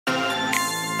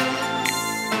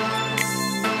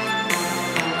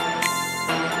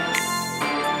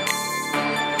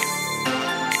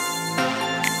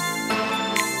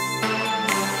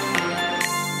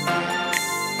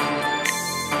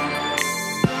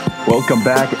Welcome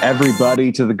back,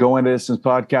 everybody, to the Going to Distance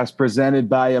podcast presented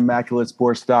by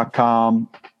ImmaculateSports.com.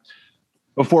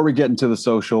 Before we get into the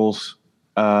socials,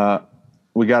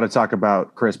 we got to talk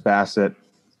about Chris Bassitt,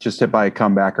 just hit by a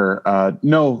comebacker.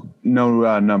 No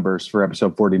numbers for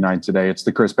episode 49 today. It's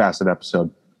the Chris Bassitt episode.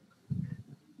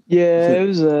 Yeah, it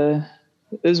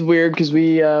was weird because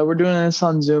we're doing this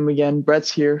on Zoom again. Brett's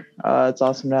here. It's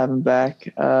awesome to have him back.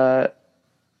 But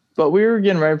we were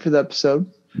getting ready for the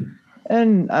episode.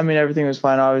 And I mean, everything was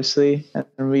fine, obviously.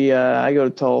 And I go to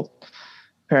tell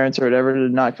parents or whatever to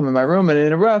not come in my room and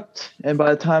interrupt. And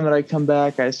by the time that I come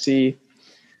back, I see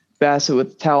Bassitt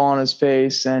with the towel on his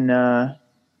face, and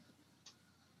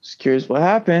just curious what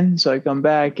happened. So I come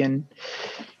back, and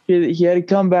he had a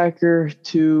comebacker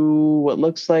to what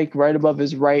looks like right above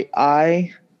his right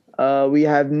eye. We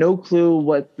have no clue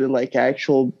what the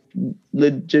actual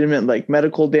legitimate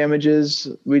medical damage is.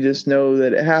 We just know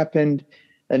that it happened.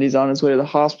 And he's on his way to the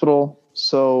hospital.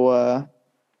 So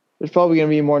there's probably going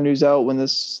to be more news out when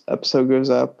this episode goes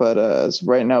up. But as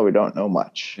right now, we don't know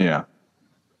much. Yeah.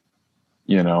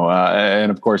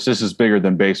 And of course, this is bigger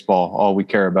than baseball. All we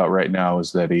care about right now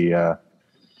is that he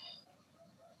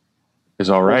is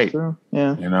all right.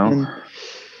 Yeah. And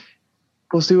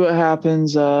we'll see what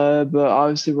happens. But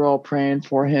obviously, we're all praying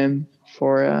for him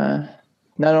for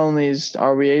not only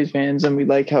are we A's fans and we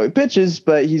like how he pitches,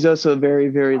 but he's also a very,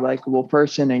 very likable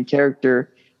person and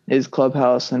character in his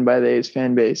clubhouse and by the A's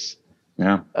fan base.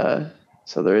 Yeah.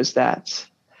 So there is that.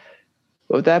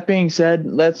 But with that being said,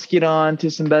 let's get on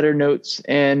to some better notes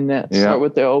and start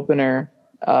with the opener.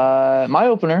 My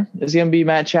opener is going to be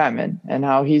Matt Chapman and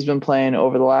how he's been playing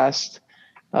over the last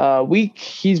week.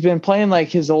 He's been playing like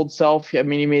his old self. I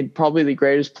mean, he made probably the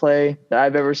greatest play that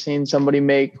I've ever seen somebody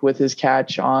make with his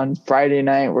catch on Friday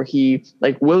night, where he,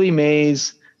 like Willie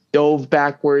Mays, dove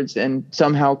backwards and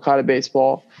somehow caught a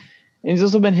baseball. And he's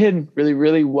also been hitting really,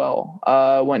 really well.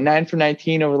 Went 9 for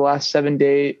 19 over the last 7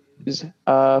 days,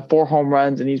 4 home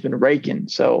runs, and he's been raking.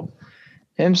 So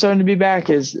him starting to be back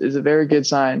is a very good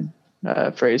sign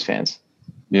for A's fans.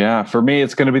 Yeah, for me,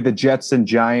 it's going to be the Jets and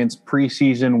Giants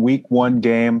preseason week 1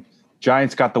 game.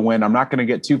 Giants got the win. I'm not going to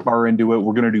get too far into it.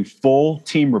 We're going to do full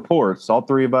team reports, all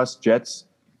 3 of us, Jets,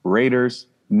 Raiders,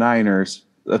 Niners,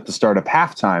 at the start of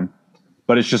halftime.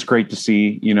 But it's just great to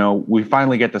see, we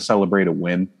finally get to celebrate a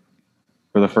win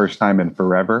for the first time in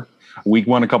forever. We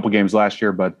won a couple games last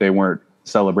year, but they weren't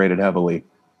celebrated heavily.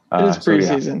 It is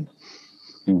preseason.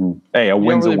 Yeah. Mm-hmm. Hey, a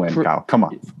win's a win, Kyle. Come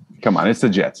on. It's the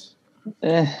Jets.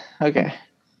 Okay.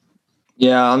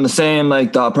 Yeah, on the same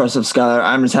thought process of Skylar,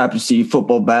 I'm just happy to see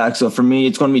football back. So for me,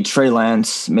 it's going to be Trey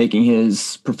Lance making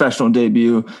his professional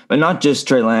debut, but not just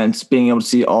Trey Lance, being able to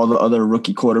see all the other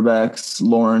rookie quarterbacks,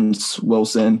 Lawrence,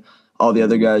 Wilson, all the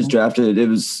other guys drafted.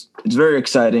 It's very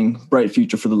exciting, bright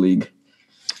future for the league.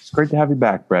 It's great to have you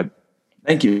back, Brett.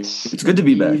 Thank you. It's good to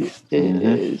be back. It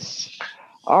is.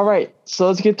 All right, so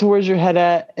let's get to where's your head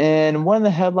at. And one of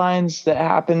the headlines that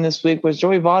happened this week was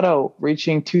Joey Votto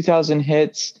reaching 2,000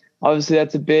 hits. Obviously,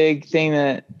 that's a big thing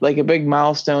a big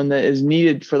milestone that is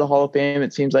needed for the Hall of Fame,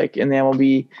 it seems like, in the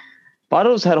MLB.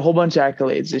 Votto's had a whole bunch of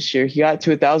accolades this year. He got to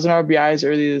 1,000 RBIs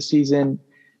early this season,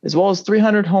 as well as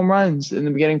 300 home runs in the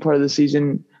beginning part of the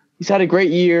season. He's had a great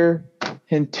year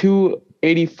in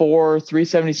 284,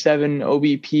 377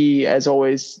 OBP. As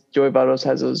always, Joey Votto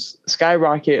has those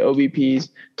skyrocket OBPs,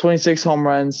 26 home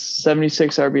runs,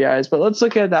 76 RBIs. But let's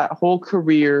look at that whole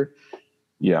career.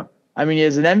 Yeah. I mean, he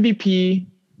has an MVP.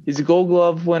 He's a Gold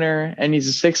Glove winner, and he's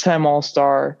a 6-time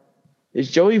All-Star. Is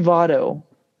Joey Votto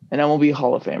an MLB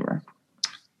Hall of Famer?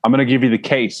 I'm going to give you the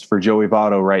case for Joey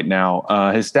Votto right now.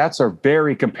 His stats are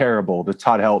very comparable to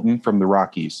Todd Helton from the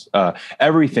Rockies.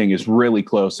 Everything is really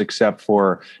close except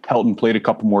for Helton played a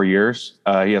couple more years.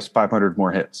 He has 500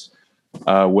 more hits,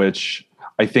 which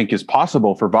I think is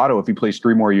possible for Votto if he plays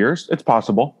 3 more years. It's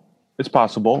possible.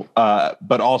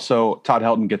 But also Todd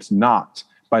Helton gets knocked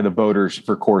by the voters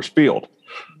for Coors Field.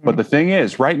 But the thing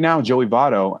is, right now, Joey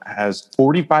Votto has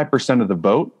 45% of the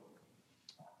vote,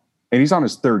 and he's on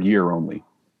his 3rd year only.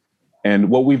 And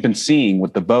what we've been seeing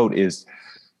with the vote is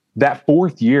that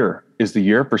 4th year is the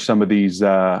year for some of these.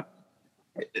 I'll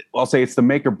say it's the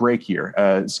make or break year.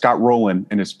 Scott Rowland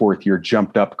in his 4th year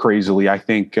jumped up crazily. I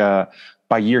think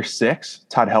by year 6,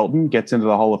 Todd Helton gets into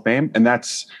the Hall of Fame, and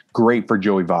that's great for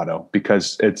Joey Votto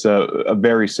because it's a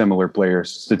very similar player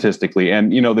statistically.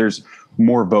 And, there's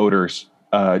more voters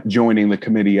joining the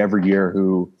committee every year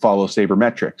who follow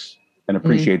sabermetrics and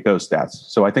appreciate those stats.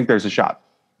 So I think there's a shot.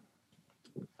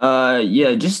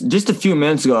 Just a few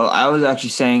minutes ago, I was actually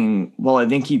saying, well, I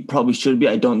think he probably should be.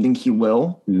 I don't think he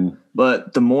will.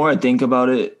 But the more I think about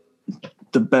it,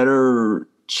 the better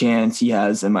chance he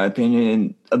has, in my opinion.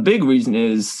 And a big reason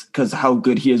is because how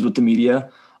good he is with the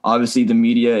media. Obviously, the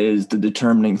media is the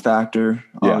determining factor,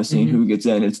 obviously, in who gets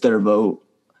in. It's their vote.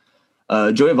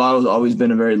 Joey Votto has always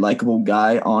been a very likable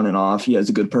guy on and off. He has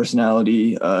a good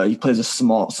personality. He plays a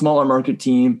smaller market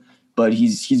team, but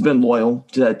he's been loyal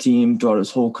to that team throughout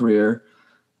his whole career.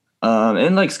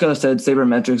 And like Scott said,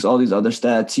 sabermetrics, all these other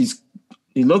stats,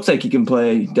 he looks like he can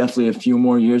play definitely a few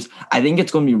more years. I think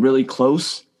it's going to be really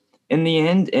close in the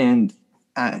end. And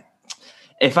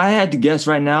if I had to guess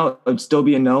right now, it would still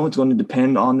be a no. It's going to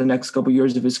depend on the next couple of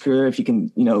years of his career. If he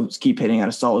can, keep hitting at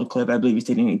a solid clip. I believe he's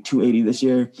hitting 280 this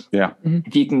year. Yeah.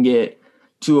 If he can get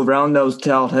to around those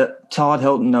Todd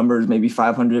Helton numbers, maybe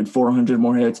 500, 400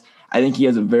 more hits, I think he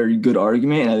has a very good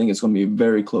argument, and I think it's going to be a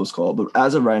very close call. But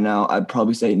as of right now, I'd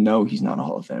probably say no, he's not a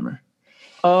Hall of Famer.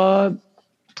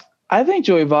 I think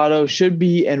Joey Votto should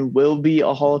be and will be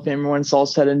a Hall of Famer when it's all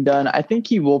said and done. I think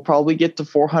he will probably get to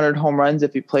 400 home runs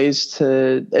if he plays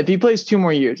 2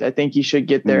 more years. I think he should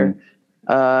get there.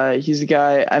 He's a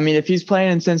guy. I mean, if he's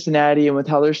playing in Cincinnati and with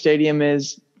how their stadium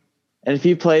is, and if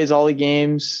he plays all the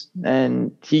games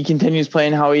and he continues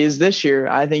playing how he is this year,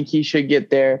 I think he should get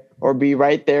there or be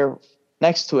right there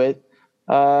next to it.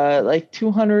 Like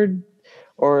 200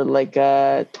 or like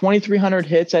 2,300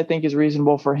 hits, I think is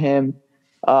reasonable for him.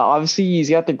 Obviously, he's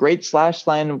got the great slash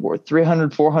line of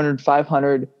 300, 400,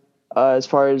 500 as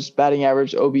far as batting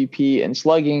average, OBP, and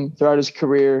slugging throughout his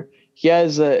career. He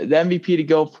has the MVP to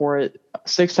go for it,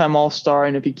 6-time All-Star,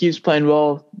 and if he keeps playing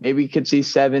well, maybe he could see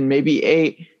 7, maybe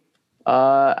 8.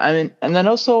 And then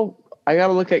also I got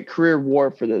to look at career WAR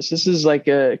for this. This is like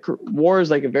WAR is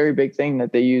like a very big thing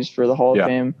that they use for the Hall of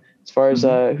Fame as far as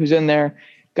who's in there.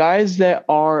 Guys that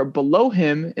are below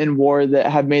him in WAR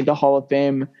that have made the Hall of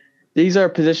Fame. These are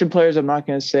position players. I'm not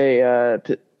going to say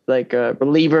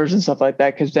relievers and stuff like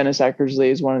that because Dennis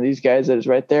Eckersley is one of these guys that is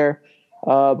right there.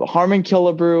 But Harmon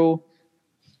Killebrew,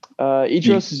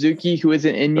 Ichiro Suzuki, who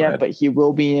isn't in yet, but he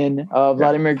will be in.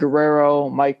 Vladimir Guerrero,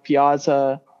 Mike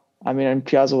Piazza. I mean,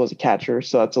 Piazza was a catcher,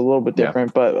 so that's a little bit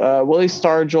different. But Willie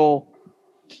Stargell,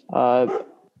 a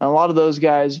lot of those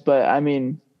guys. But, I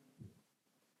mean,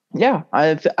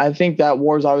 I think that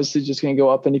WAR is obviously just going to go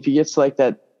up. And if he gets like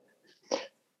that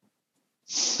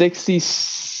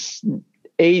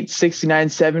 68, 69,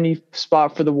 70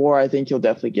 spot for the WAR, I think he'll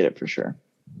definitely get it for sure.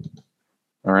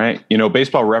 All right.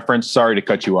 Baseball Reference, sorry to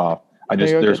cut you off.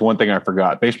 There's one thing I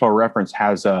forgot. Baseball Reference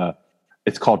has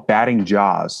it's called Batting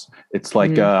Jaws. It's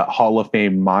like a Hall of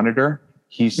Fame monitor.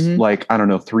 He's like, I don't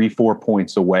know, 3-4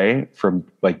 points away from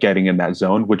like getting in that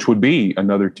zone, which would be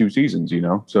another 2 seasons,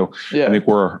 So I think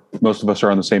most of us are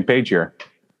on the same page here.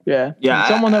 Yeah.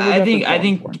 I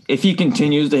think if he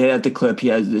continues to hit at the clip he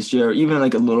has this year, even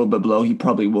like a little bit below, he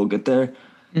probably will get there.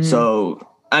 Mm-hmm. So,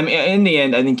 I mean, in the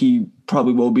end, I think he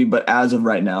probably will be, but as of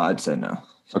right now, I'd say no.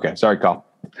 Okay. Sorry, Kyle.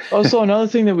 Also, another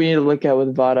thing that we need to look at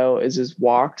with Votto is his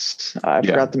walks. I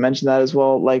forgot to mention that as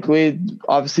well. Like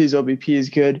obviously his OBP is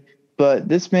good, but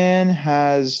this man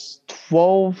has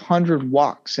 1,200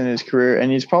 walks in his career,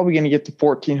 and he's probably going to get to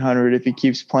 1,400 if he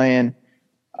keeps playing.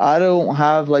 I don't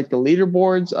have like the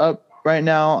leaderboards up right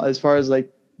now as far as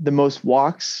like the most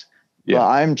walks. Yeah. But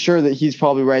I'm sure that he's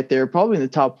probably right there, probably in the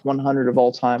top 100 of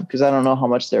all time, because I don't know how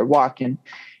much they're walking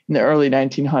in the early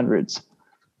 1900s.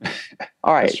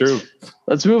 All right. That's true.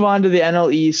 Let's move on to the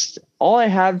NL East. All I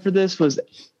had for this was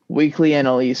weekly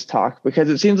NL East talk because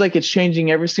it seems like it's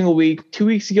changing every single week. 2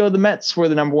 weeks ago, the Mets were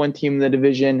the number 1 team in the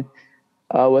division,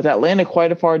 with Atlanta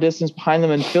quite a far distance behind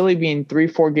them and Philly being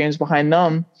 3-4 games behind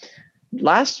them.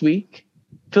 Last week,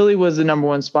 Philly was the number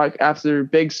 1 spot after their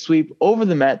big sweep over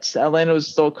the Mets. Atlanta was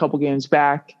still a couple games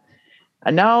back.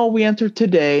 And now we enter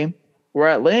today where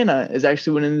Atlanta is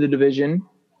actually winning the division.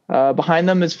 Behind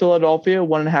them is Philadelphia,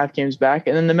 1.5 games back.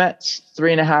 And then the Mets,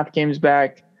 3.5 games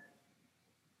back.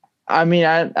 I mean,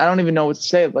 I don't even know what to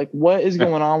say. Like, what is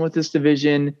going on with this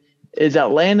division? Is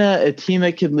Atlanta a team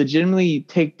that could legitimately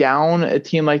take down a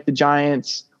team like the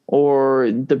Giants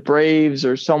or the Braves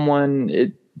or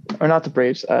someone – or not the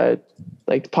Braves,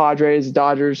 like the Padres, the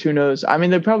Dodgers, who knows? I mean,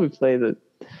 they'd probably play the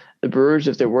Brewers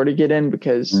if they were to get in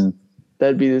because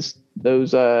that'd be that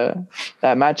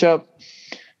matchup.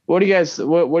 What do you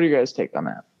guys take on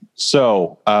that?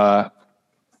 So,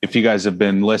 if you guys have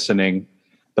been listening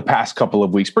the past couple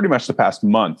of weeks, pretty much the past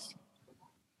month,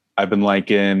 I've been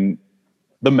liking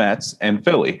the Mets and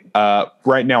Philly.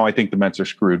 Right now, I think the Mets are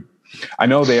screwed. I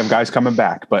know they have guys coming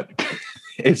back, but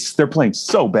they're playing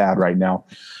so bad right now.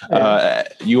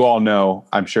 You all know,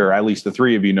 I'm sure, at least the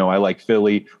 3 of you know, I like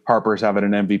Philly. Harper's having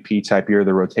an MVP type year.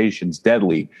 The rotation's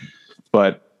deadly.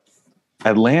 But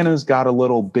Atlanta's got a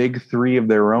little big 3 of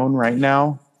their own right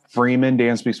now. Freeman,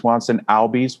 Dansby Swanson,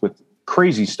 Albies with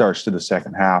crazy starts to the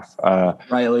second half.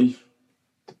 Riley.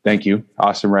 Thank you,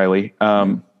 Austin Riley.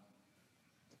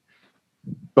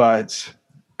 But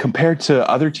compared to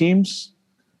other teams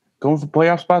going for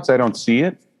playoff spots, I don't see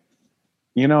it.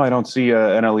 I don't see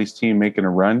an NL East team making a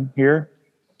run here.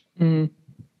 Mm.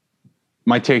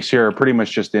 My takes here are pretty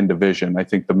much just in division. I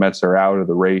think the Mets are out of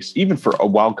the race. Even for a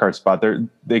wild card spot,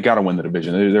 they got to win the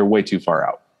division. They're way too far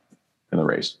out in the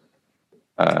race.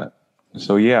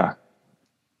 So, yeah.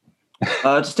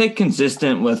 To stay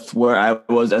consistent with where I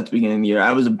was at the beginning of the year,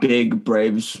 I was a big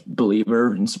Braves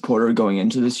believer and supporter going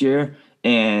into this year.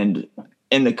 And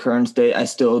in the current state, I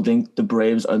still think the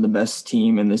Braves are the best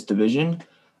team in this division.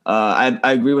 I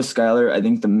agree with Skylar. I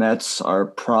think the Mets are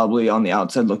probably on the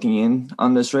outside looking in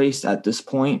on this race at this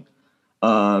point.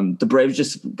 The Braves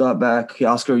just got back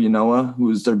Oscar Yanoa, who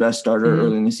was their best starter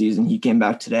early in the season. He came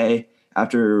back today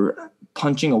after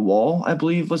punching a wall, I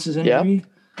believe was his injury.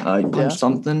 He punched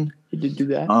something. He did do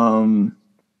that.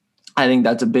 I think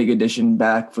that's a big addition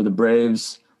back for the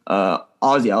Braves. Ozzy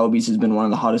Albies has been one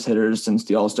of the hottest hitters since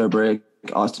the All-Star break.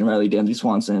 Austin Riley, Dansby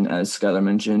Swanson, as Skylar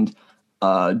mentioned.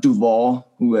 Duval,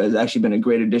 who has actually been a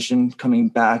great addition coming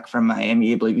back from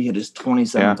Miami. I believe he hit his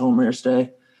 27th homer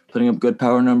yesterday, putting up good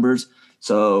power numbers.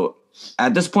 So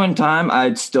at this point in time,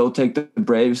 I'd still take the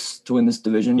Braves to win this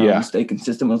division. I'm going to stay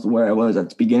consistent with where I was at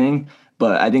the beginning.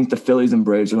 But I think the Phillies and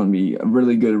Braves are going to be a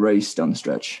really good race down the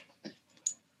stretch.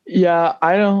 Yeah,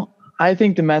 I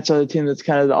think the Mets are the team that's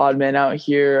kind of the odd man out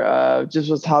here, just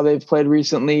with how they've played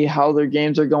recently, how their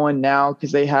games are going now,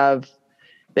 because they have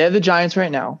the Giants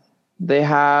right now. They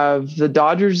have the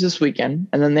Dodgers this weekend,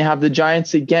 and then they have the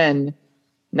Giants again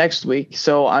next week.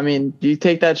 So, I mean, you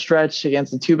take that stretch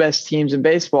against the two best teams in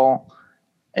baseball,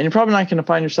 and you're probably not going to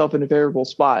find yourself in a favorable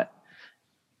spot.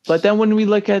 But then when we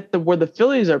look at where the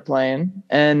Phillies are playing,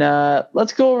 and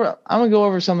let's go over – I'm going to go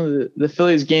over some of the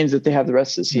Phillies games that they have the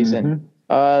rest of the season.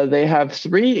 They have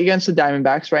 3 against the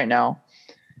Diamondbacks right now.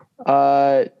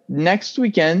 Next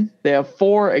weekend, they have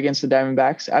 4 against the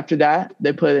Diamondbacks. After that,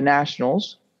 they play the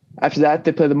Nationals. After that,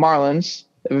 they play the Marlins.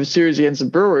 They have a series against the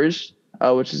Brewers,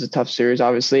 which is a tough series,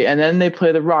 obviously. And then they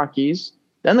play the Rockies,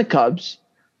 then the Cubs,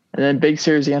 and then big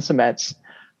series against the Mets.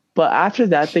 But after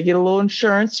that, they get a little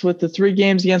insurance with the 3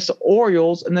 games against the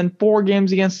Orioles and then 4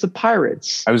 games against the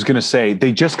Pirates. I was going to say,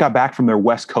 they just got back from their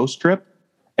West Coast trip.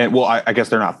 And, well, I guess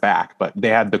they're not back, but they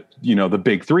had the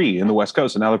big 3 in the West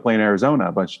Coast, and now they're playing Arizona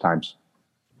a bunch of times.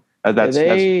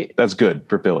 That's good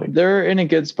for Philly. They're in a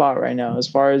good spot right now as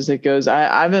far as it goes.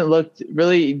 I haven't looked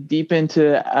really deep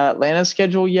into Atlanta's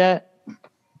schedule yet,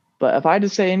 but if I had to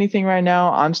say anything right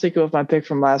now, I'm sticking with my pick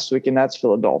from last week, and that's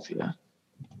Philadelphia.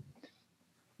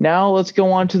 Now let's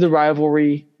go on to the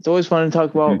rivalry. It's always fun to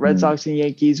talk about Red Sox and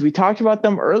Yankees. We talked about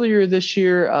them earlier this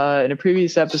year in a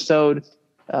previous episode.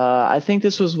 I think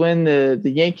this was when the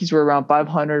Yankees were around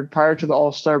 500 prior to the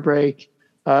All-Star break.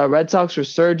 Red Sox were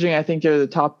surging. I think they're the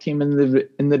top team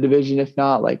in the division, if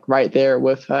not like right there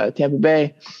with Tampa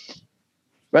Bay.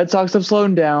 Red Sox have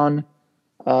slowed down.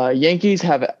 Yankees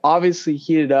have obviously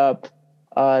heated up.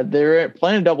 They're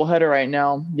playing a doubleheader right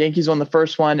now. Yankees won the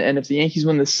first one, and if the Yankees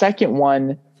win the second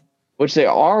one, which they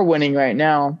are winning right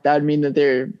now, that would mean that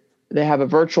they have a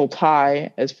virtual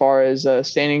tie as far as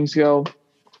standings go.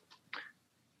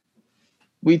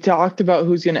 We talked about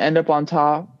who's going to end up on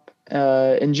top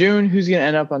in June. Who's going to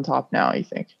end up on top now, you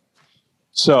think?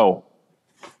 So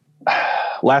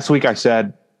last week I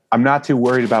said I'm not too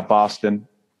worried about Boston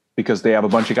because they have a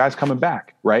bunch of guys coming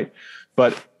back, right?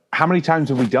 But how many times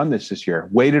have we done this year?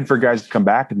 Waited for guys to come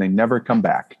back, and they never come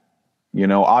back.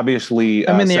 Obviously.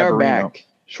 I mean, they are back.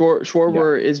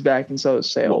 Schwarber is back, and so is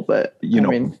Sale. But,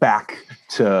 back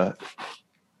to –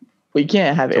 we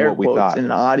can't have air quotes in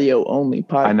an audio-only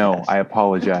podcast. I know. I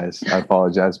apologize.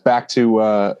 Back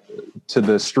to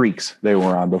the streaks they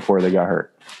were on before they got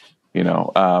hurt.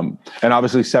 And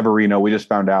obviously Severino, we just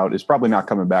found out, is probably not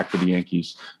coming back to the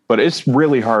Yankees. But it's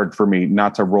really hard for me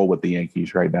not to roll with the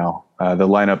Yankees right now. The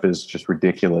lineup is just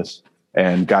ridiculous.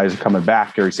 And guys are coming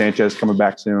back. Gary Sanchez coming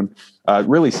back soon.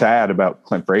 Really sad about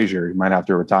Clint Frazier. He might have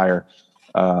to retire.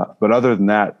 But other than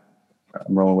that,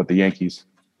 I'm rolling with the Yankees.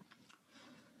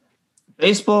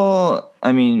 Baseball,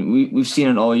 I mean, we've seen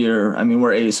it all year. I mean,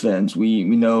 we're A's fans. We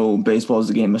know baseball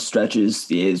is a game of stretches.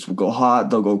 The A's will go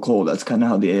hot, they'll go cold. That's kind of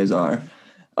how the A's are.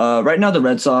 Right now, the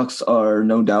Red Sox are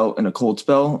no doubt in a cold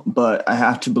spell, but I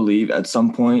have to believe at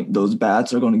some point those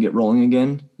bats are going to get rolling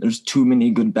again. There's too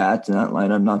many good bats in that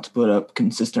lineup not to put up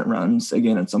consistent runs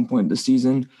again at some point this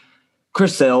season.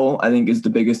 Chris Sale, I think, is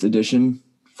the biggest addition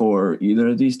for either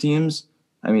of these teams.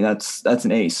 I mean, that's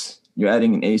an ace. You're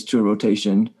adding an ace to a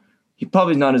rotation. He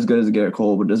probably not as good as Garrett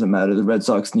Cole, but it doesn't matter. The Red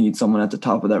Sox need someone at the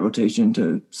top of that rotation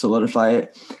to solidify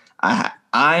it.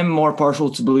 I'm more partial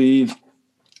to believe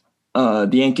the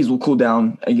Yankees will cool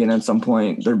down again at some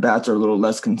point. Their bats are a little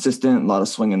less consistent, a lot of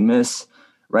swing and miss.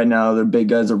 Right now, their big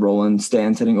guys are rolling.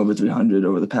 Stan's hitting over 300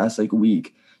 over the past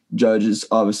week. Judge is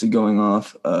obviously going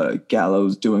off.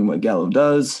 Gallo's doing what Gallo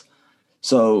does.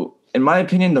 So, in my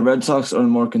opinion, the Red Sox are a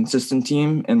more consistent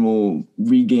team and will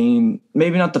regain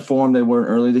maybe not the form they were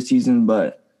early this season,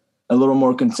 but a little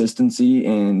more consistency.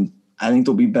 And I think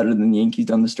they'll be better than the Yankees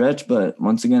down the stretch. But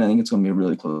once again, I think it's going to be a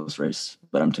really close race.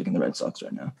 But I'm taking the Red Sox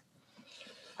right now.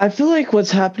 I feel like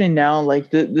what's happening now,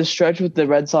 like the stretch with the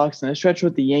Red Sox and the stretch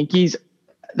with the Yankees,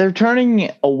 they're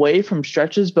turning away from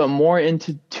stretches, but more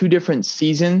into two different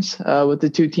seasons with the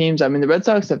two teams. I mean, the Red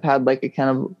Sox have had like a kind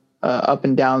of up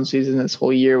and down season this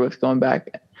whole year with going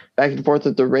back and forth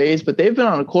with the Rays, but they've been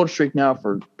on a cold streak now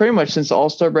for pretty much since the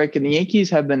All-Star break, and the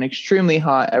Yankees have been extremely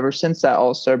hot ever since that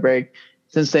All-Star break,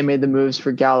 since they made the moves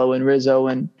for Gallo and Rizzo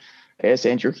and I guess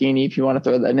Andrew Heaney, if you want to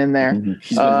throw that in there.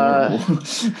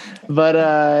 But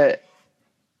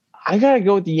I got to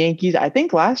go with the Yankees. I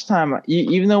think last time,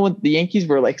 even though the Yankees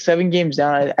were like 7 games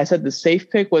down, I said the safe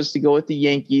pick was to go with the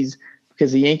Yankees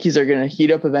because the Yankees are going to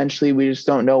heat up eventually. We just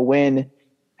don't know when.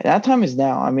 And that time is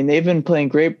now. I mean, they've been playing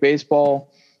great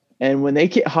baseball. And when they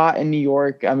get hot in New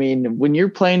York, I mean, when you're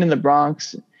playing in the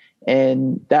Bronx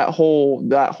and that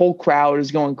whole crowd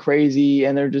is going crazy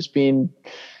and they're just being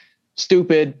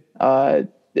stupid,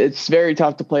 it's very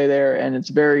tough to play there, and it's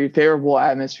a very favorable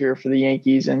atmosphere for the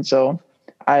Yankees. And so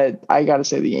I got to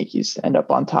say the Yankees end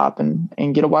up on top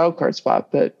and get a wild card spot,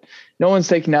 but no one's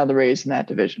taking down the Rays in that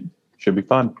division. Should be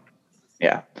fun.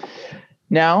 Yeah.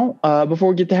 Now,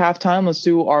 before we get to halftime, let's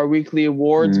do our weekly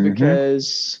awards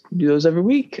because we do those every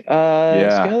week.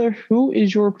 Skyler, who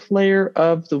is your player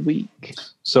of the week?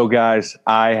 So, guys,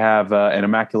 I have an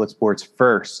Immaculate Sports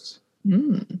first,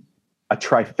 a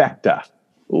trifecta.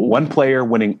 Ooh. One player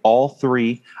winning all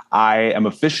 3. I am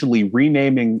officially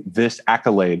renaming this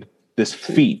accolade, this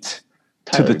feat,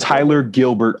 to the Tyler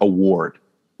Gilbert Award,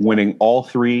 winning all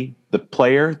 3, the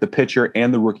player, the pitcher,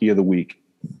 and the rookie of the week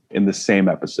in the same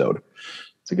episode.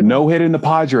 No hit in the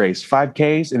Padres, 5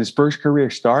 Ks in his first career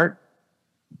start.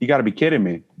 You got to be kidding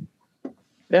me.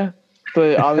 Yeah,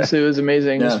 but obviously it was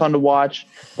amazing. It was fun to watch.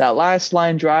 That last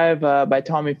line drive by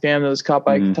Tommy Pham that was caught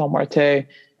by Ketel Marte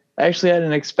actually had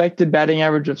an expected batting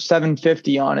average of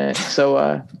 750 on it. So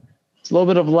it's a little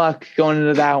bit of luck going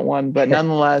into that one, but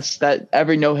nonetheless, that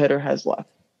every no-hitter has luck.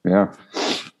 Yeah.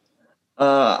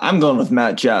 I'm going with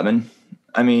Matt Chapman.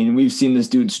 I mean, we've seen this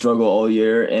dude struggle all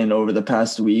year, and over the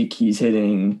past week, he's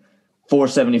hitting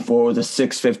 .474 with a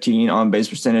 .615 on-base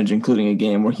percentage, including a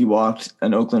game where he walked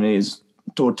an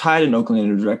tied an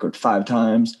Oakland A's record 5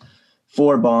 times,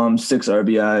 4 bombs, 6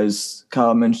 RBIs.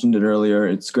 Kyle mentioned it earlier.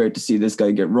 It's great to see this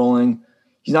guy get rolling.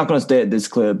 He's not going to stay at this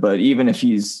clip, but even if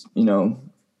he's,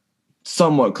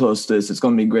 somewhat close to this, it's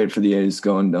going to be great for the A's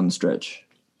going down the stretch.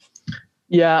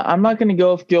 Yeah, I'm not going to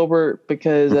go with Gilbert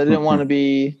because I didn't want to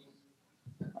be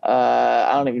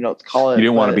I don't even know what to call it. You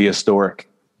didn't want to be historic.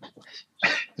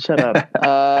 Shut up.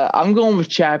 I'm going with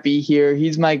Chappie here.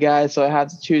 He's my guy, so I have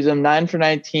to choose him. 9 for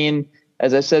 19,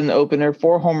 as I said in the opener,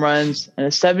 4 home runs and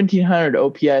a 1,700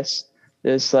 OPS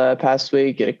this past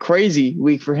week. A crazy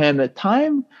week for him. A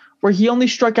time where he only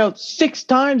struck out 6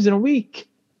 times in a week.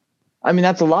 I mean,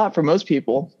 that's a lot for most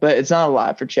people, but it's not a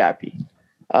lot for Chappie.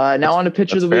 Now on to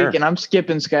pitcher of the week, and I'm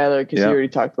skipping Skyler because he already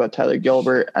talked about Tyler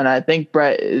Gilbert, and I think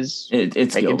Brett is taking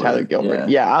Gilbert. Tyler Gilbert.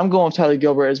 Yeah, I'm going with Tyler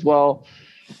Gilbert as well.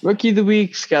 Rookie of the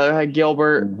week, Skyler had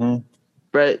Gilbert.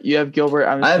 Brett, you have Gilbert.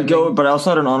 I have Gilbert, but I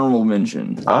also had an honorable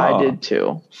mention. I did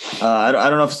too. I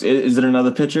don't know if is it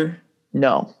another pitcher?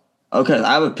 No. Okay,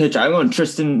 I have a pitcher. I'm going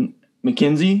Tristan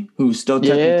McKenzie, who's still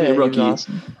technically a rookie.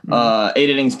 Awesome. 8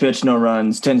 innings pitched, no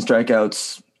runs, 10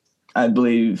 strikeouts. I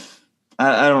believe.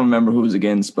 I don't remember who was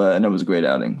against, but I know it was a great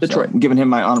outing. Detroit. So I'm giving him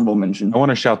my honorable mention. I want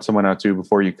to shout someone out too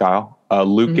before you, Kyle.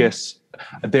 Lucas.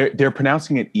 They're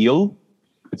pronouncing it Eel.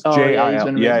 It's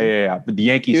J-I-L. Yeah. But the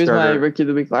Yankees starter. He was my rookie of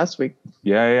the week last week.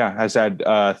 Yeah. Has had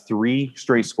 3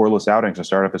 straight scoreless outings to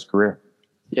start off his career.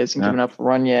 He hasn't given up a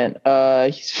run yet.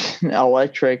 He's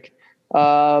electric.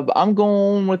 I'm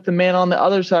going with the man on the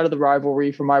other side of the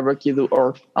rivalry for my rookie of the,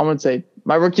 or I wouldn't say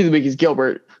my rookie of the week is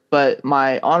Gilbert, but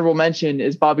my honorable mention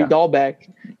is Bobby Dahlbeck,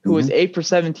 who was 8 for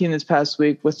 17 this past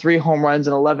week with 3 home runs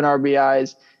and 11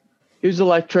 RBIs. He was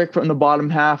electric from the bottom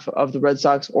half of the Red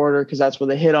Sox order because that's where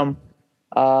they hit him.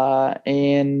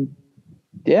 And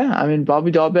yeah, I mean,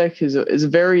 Bobby Dahlbeck is a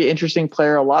very interesting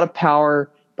player, a lot of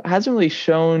power, but hasn't really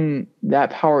shown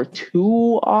that power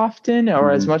too often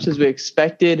or as much as we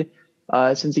expected.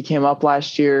 since he came up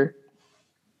last year.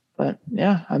 But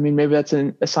yeah, I mean, maybe that's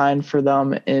a sign for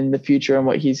them in the future and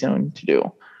what he's going to do.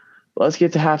 But let's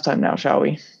get to halftime now, shall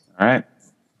we?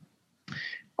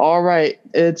 All right.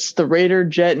 It's the Raider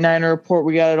Jet Niner report.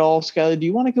 We got it all. Skyler, do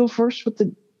you want to go first with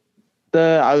the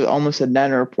I almost said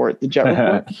Niner report, the Jet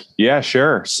report? Yeah,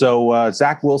 sure. So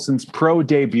Zach Wilson's pro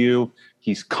debut.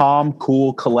 He's calm,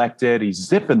 cool, collected. He's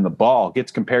zipping the ball.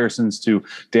 Gets comparisons to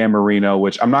Dan Marino,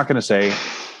 which I'm not going to say.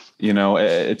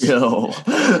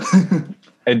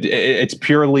 It's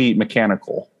purely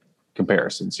mechanical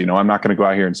comparisons. I'm not going to go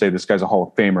out here and say this guy's a Hall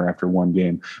of Famer after one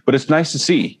game, but it's nice to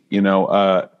see.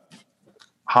 Hamza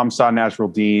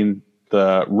Nasruddin,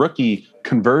 the rookie,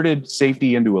 converted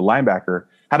safety into a linebacker,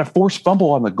 had a forced fumble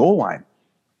on the goal line.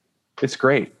 It's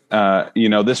great.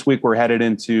 This week we're headed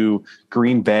into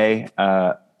Green Bay.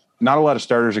 Not a lot of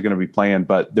starters are going to be playing,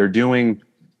 but they're doing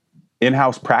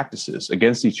in-house practices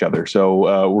against each other.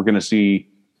 So we're going to see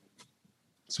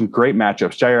some great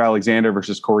matchups. Jair Alexander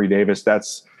versus Corey Davis.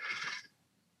 That's,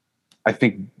 I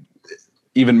think,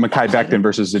 even Mekhi Becton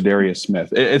versus Zadarius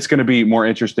Smith. It's going to be more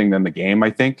interesting than the game, I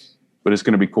think, but it's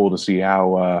going to be cool to see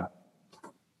how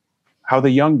the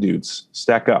young dudes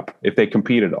stack up, if they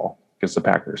compete at all against the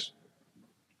Packers.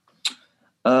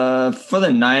 For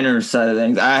the Niners side of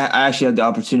things, I actually had the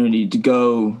opportunity to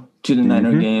go to the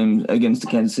Niner game against the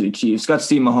Kansas City Chiefs. Got to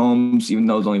see Mahomes, even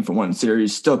though it was only for one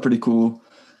series. Still pretty cool.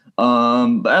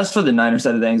 But as for the Niner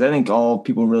side of things, I think all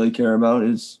people really care about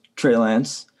is Trey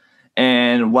Lance.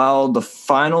 And while the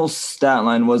final stat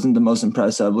line wasn't the most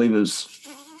impressive, I believe it was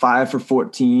 5 for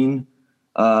 14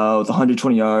 with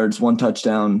 120 yards, 1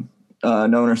 touchdown, no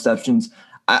interceptions.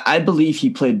 I believe he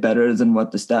played better than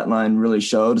what the stat line really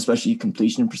showed, especially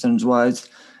completion percentage-wise.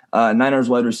 Niners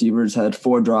wide receivers had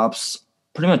 4 drops.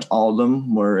 Pretty much all of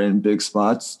them were in big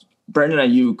spots. Brandon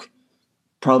Ayuk,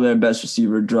 probably our best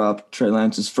receiver, dropped Trey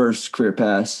Lance's first career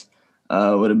pass.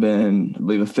 Would have been, I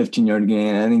believe, a 15-yard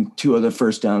gain. I think 2 other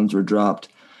first downs were dropped.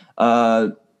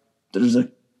 There's a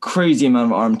crazy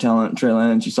amount of arm talent. Trey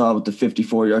Lance, you saw with the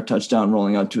 54-yard touchdown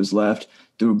rolling out to his left,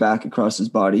 threw back across his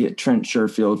body, hit Trent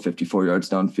Sherfield 54 yards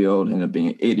downfield, ended up being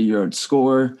an 80-yard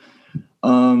score.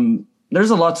 There's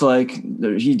a lot to like.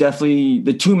 He definitely,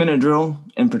 the 2-minute drill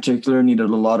in particular, needed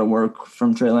a lot of work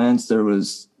from Trey Lance.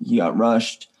 He got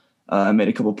rushed, made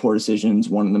a couple poor decisions.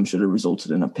 One of them should have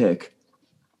resulted in a pick.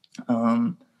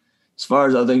 As far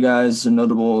as other guys, a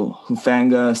notable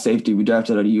Hufanga, safety we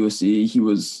drafted out of USC. He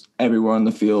was everywhere on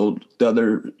the field. The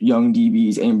other young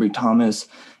DBs, Ambry Thomas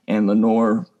and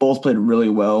Lenore, both played really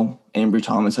well. Ambry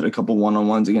Thomas had a couple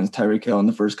one-on-ones against Tyreek Hill in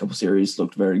the first couple series,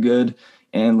 looked very good.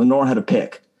 And Lenore had a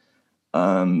pick.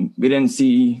 We didn't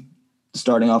see the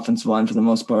starting offensive line for the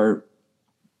most part.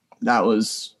 That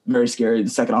was very scary. The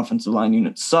second offensive line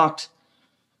unit sucked.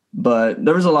 But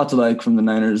there was a lot to like from the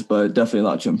Niners, but definitely a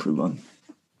lot to improve on.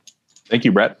 Thank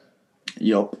you, Brett.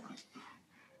 Yup.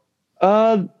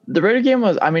 The Raider game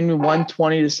was, we won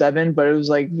 20-7, but it was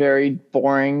very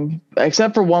boring,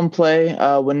 except for one play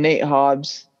when Nate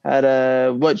Hobbs had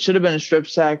what should have been a strip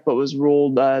sack, but was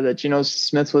ruled that Geno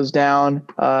Smith was down.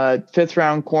 5th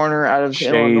round corner out of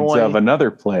Illinois. Shades of another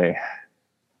play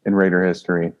in Raider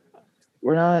history.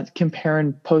 We're not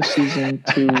comparing postseason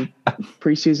to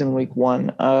preseason week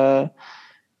 1.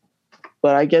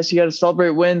 But I guess you got to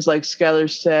celebrate wins, like Skyler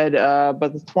said.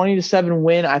 But the 20-7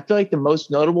 win, I feel like the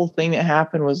most notable thing that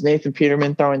happened was Nathan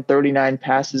Peterman throwing 39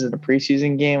 passes in a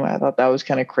preseason game. I thought that was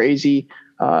kind of crazy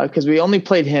because we only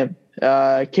played him.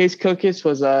 Case Cookis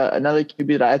was another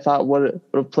QB that I thought would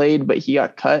have played, but he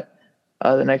got cut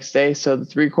the next day. So the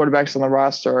 3 quarterbacks on the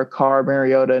roster are Carr,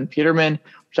 Mariota, and Peterman,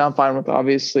 which I'm fine with,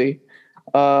 obviously.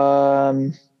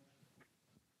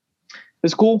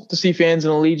 It's cool to see fans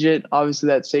in Allegiant. Obviously,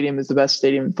 that stadium is the best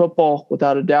stadium in football,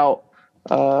 without a doubt.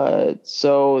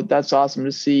 So that's awesome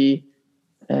to see.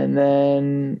 And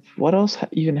then what else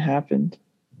even happened?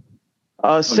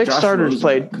 6 starters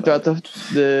played throughout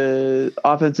the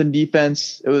offense and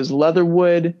defense. It was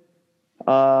Leatherwood,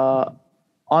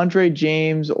 Andre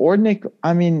James, or Nick.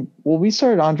 We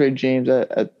started Andre James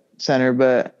at center,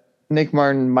 but Nick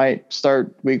Martin might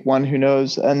start week 1. Who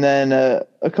knows? And then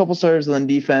a couple starters on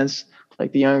defense,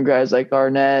 like the younger guys like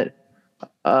Arnett,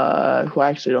 who I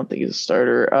actually don't think is a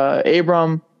starter.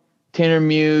 Abram, Tanner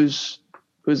Muse,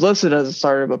 who's listed as a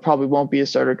starter but probably won't be a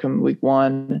starter come week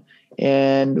 1.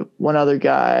 And one other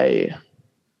guy,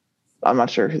 I'm not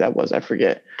sure who that was. I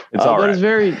forget. It's all right. But it's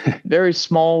very, very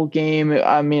small game.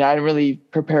 I didn't really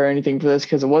prepare anything for this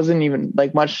because it wasn't even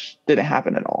much didn't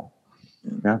happen at all.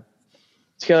 Yeah.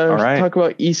 Let's talk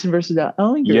about Eason versus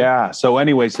Ehlinger. Yeah. So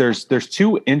anyways, there's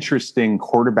 2 interesting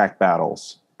quarterback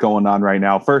battles going on right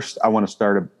now. First, I want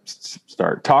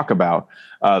to talk about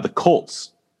the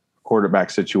Colts quarterback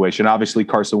situation. Obviously,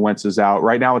 Carson Wentz is out.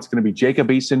 Right now, it's going to be Jacob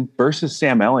Eason versus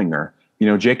Sam Ehlinger.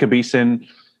 Jacob Eason,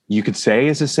 you could say,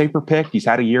 is a safer pick. He's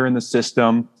had a year in the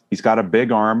system. He's got a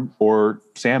big arm. Or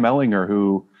Sam Ehlinger,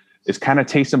 who is kind of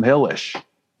Taysom Hill-ish,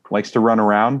 likes to run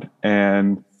around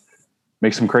and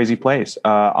make some crazy plays.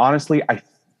 Honestly,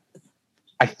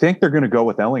 I think they're going to go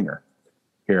with Ehlinger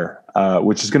here,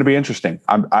 which is going to be interesting.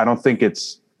 I don't think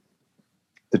it's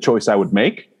the choice I would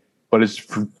make, but it's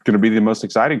going to be the most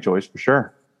exciting choice for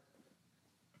sure.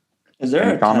 Is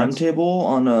there a timetable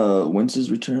on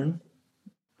Wentz's return?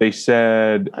 They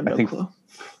said, I think,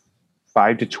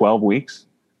 5 to 12 weeks.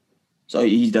 So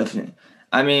he's definitely.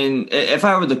 I mean, if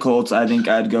I were the Colts, I think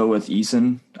I'd go with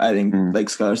Eason. I think, like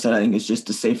Skylar said, I think it's just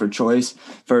a safer choice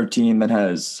for a team that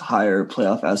has higher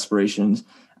playoff aspirations.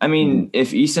 I mean,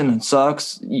 if Eason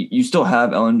sucks, you still have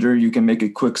Ehlinger. You can make a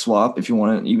quick swap if you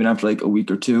want to, even after like a week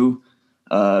or two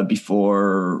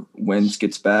before Wentz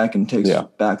gets back and takes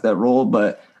back that role.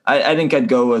 But I think I'd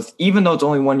go with, even though it's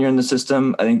only 1 year in the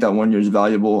system, I think that 1 year is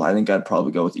valuable. I think I'd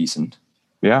probably go with Eason.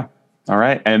 Yeah. All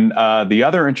right. And the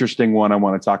other interesting one I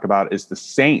want to talk about is the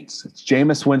Saints. It's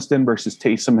Jameis Winston versus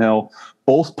Taysom Hill.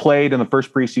 Both played in the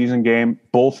first preseason game.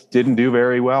 Both didn't do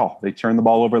very well. They turned the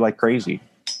ball over like crazy.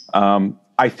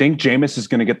 I think Jameis is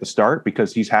going to get the start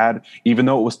because he's had, even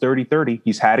though it was 30-30,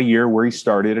 he's had a year where he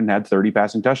started and had 30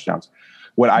 passing touchdowns.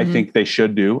 What I think they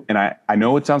should do, and I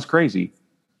know it sounds crazy,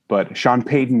 but Sean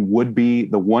Payton would be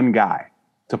the one guy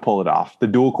to pull it off, the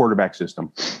dual quarterback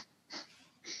system.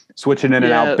 Switching in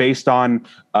and out based on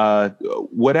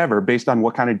based on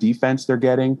what kind of defense they're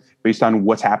getting, based on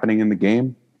what's happening in the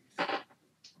game.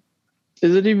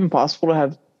 Is it even possible to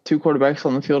have two quarterbacks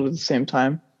on the field at the same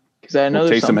time? Because I know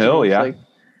there's Taysom Hill,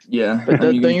 but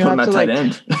don't you have to tight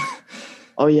end.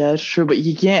 Oh yeah, it's true. But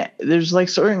he can't. There's like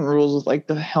certain rules with like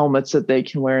the helmets that they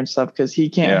can wear and stuff because he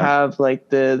can't have like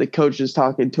the coaches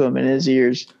talking to him in his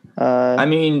ears. I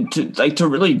mean, to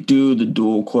really do the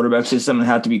dual quarterback system, it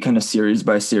have to be kind of series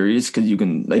by series because you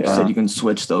can, like you said, you can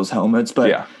switch those helmets.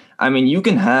 But I mean, you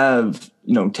can have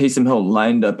Taysom Hill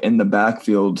lined up in the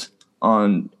backfield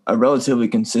on a relatively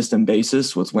consistent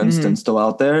basis with Winston still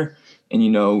out there, and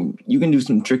you can do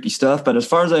some tricky stuff. But as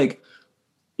far as like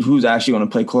who's actually going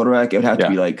to play quarterback, it would have to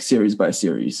be like series by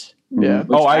series. Yeah.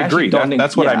 I agree.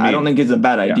 That's what I mean. I don't think it's a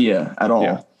bad idea at all.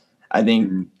 Yeah. I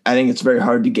think it's very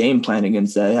hard to game plan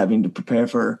against that, having to prepare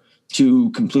for two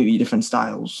completely different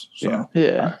styles. So.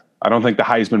 Yeah. I don't think the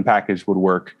Heisman package would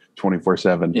work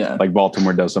 24/7 like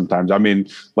Baltimore does sometimes. I mean,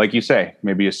 like you say,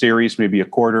 maybe a series, maybe a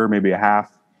quarter, maybe a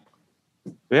half.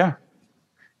 Yeah.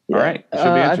 All right.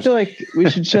 I feel like we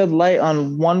should shed light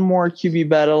on one more QB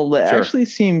battle that actually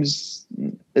seems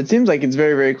like it's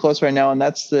very, very close right now, and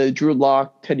that's the Drew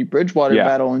Lock, Teddy Bridgewater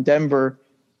battle in Denver.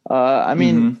 I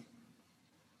mean,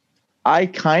 I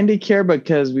kind of care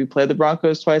because we play the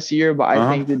Broncos twice a year, but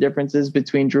I think the differences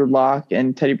between Drew Lock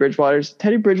and Teddy Bridgewater is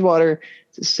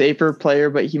a safer player,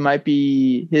 but he might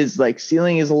be, his like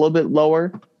ceiling is a little bit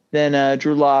lower than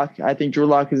Drew Lock. I think Drew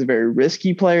Lock is a very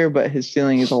risky player, but his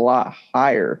ceiling is a lot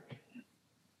higher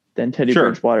than Teddy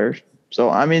Bridgewater. So,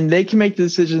 I mean, they can make the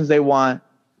decisions they want.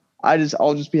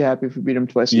 I'll just be happy if we beat them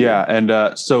twice a year. Yeah,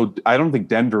 and so I don't think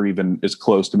Denver even is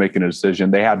close to making a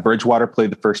decision. They had Bridgewater play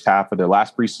the first half of their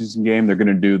last preseason game. They're going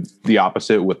to do the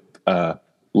opposite with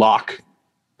Locke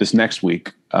this next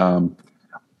week.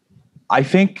 I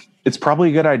think it's probably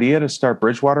a good idea to start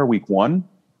Bridgewater week 1.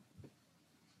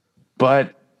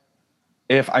 But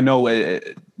if I know,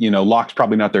 Locke's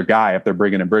probably not their guy if they're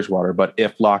bringing in Bridgewater, but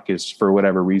if Locke is for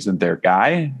whatever reason their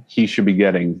guy, he should be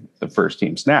getting the first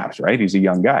team snaps, right? He's a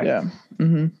young guy. Yeah.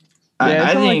 Mm-hmm.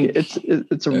 I think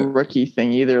like it's a rookie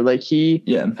thing either. Like he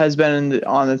has been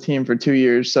on the team for 2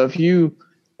 years. So if you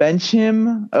bench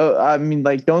him,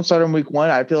 don't start him week 1.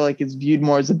 I feel like it's viewed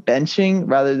more as a benching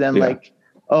rather than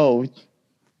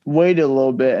wait a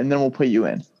little bit and then we'll put you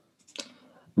in.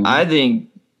 Mm-hmm. I think,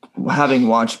 having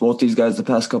watched both these guys the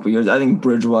past couple of years, I think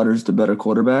Bridgewater's the better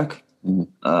quarterback. Mm-hmm.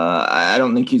 I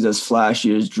don't think he's as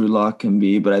flashy as Drew Lock can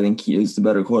be, but I think he is the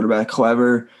better quarterback.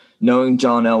 However, knowing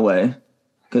John Elway,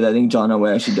 because I think John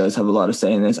Elway actually does have a lot of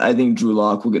say in this, I think Drew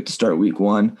Lock will get to start week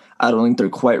 1. I don't think they're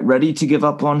quite ready to give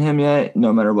up on him yet,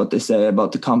 no matter what they say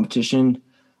about the competition.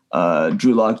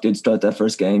 Drew Lock did start that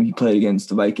first game. He played against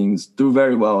the Vikings, threw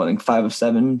very well, I think 5 of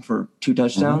 7 for 2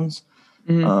 touchdowns.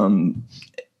 Mm-hmm.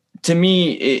 To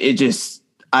me,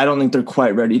 I don't think they're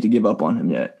quite ready to give up on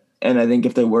him yet. And I think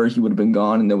if they were, he would have been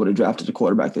gone and they would have drafted a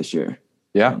quarterback this year.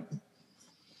 Yeah.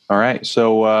 All right.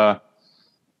 So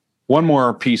one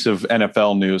more piece of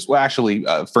NFL news. Well, actually,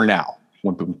 for now,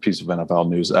 one piece of NFL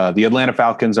news. The Atlanta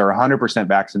Falcons are 100%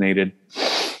 vaccinated.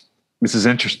 This is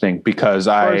interesting because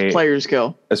as far as players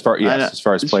go. As far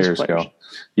as players go.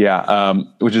 Yeah.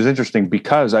 Which is interesting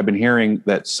because I've been hearing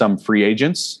that some free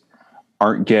agents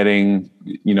aren't getting,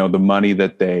 the money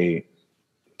that they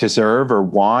deserve or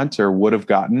want or would have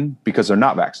gotten because they're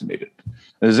not vaccinated.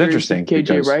 This is interesting.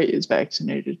 KJ Wright is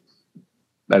vaccinated.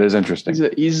 That is interesting.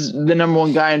 He's the number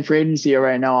one guy in free agency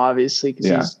right now, obviously,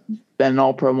 because he's been an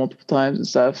All-Pro multiple times and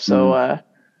stuff. So I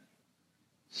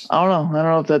don't know. I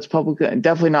don't know if that's public.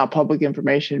 Definitely not public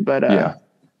information, but I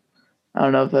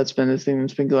don't know if that's been the thing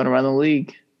that's been going around the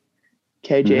league.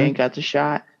 KJ ain't got the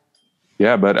shot.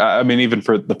 Yeah, but I mean, even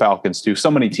for the Falcons too, so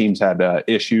many teams had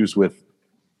issues with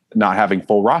not having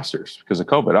full rosters because of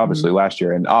COVID, obviously last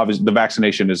year, and obviously the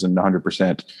vaccination isn't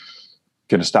 100%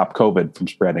 going to stop COVID from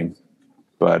spreading,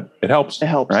 but it helps. It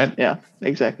helps, right? Yeah,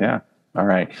 exactly. Yeah. All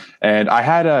right. And I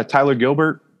had Tyler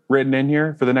Gilbert written in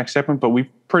here for the next segment, but we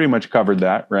pretty much covered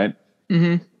that, right?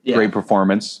 Mm-hmm. Yeah. Great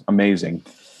performance, amazing.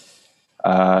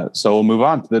 So we'll move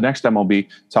on to the next MLB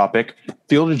topic.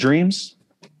 Field of Dreams.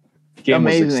 Game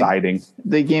was exciting.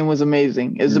 The game was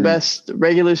amazing. It was the best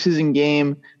regular season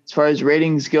game as far as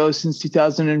ratings go since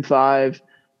 2005.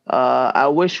 I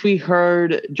wish we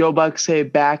heard Joe Buck say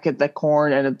back at the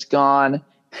corn and it's gone,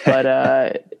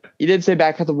 but he did say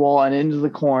back at the wall and into the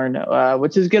corn,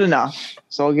 which is good enough.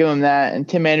 So I'll give him that. And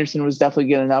Tim Anderson was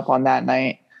definitely good enough on that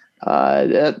night.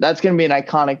 That's going to be an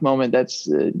iconic moment. That's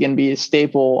going to be a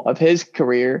staple of his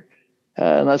career,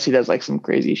 unless he does like some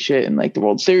crazy shit in like the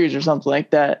World Series or something like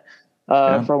that.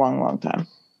 For a long, long time.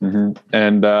 Mm-hmm.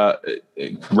 And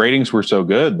ratings were so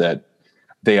good that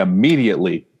they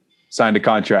immediately signed a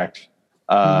contract.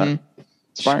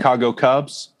 Chicago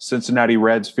Cubs, Cincinnati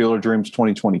Reds, Field of Dreams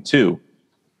 2022.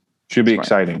 Should be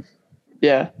exciting.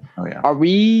 Yeah. Oh, yeah. Are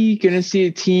we going to see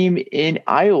a team in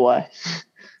Iowa?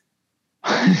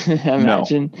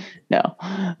 Imagine. No.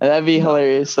 That'd be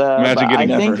hilarious. Imagine getting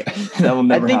that will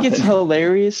never happen. It's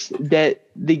hilarious that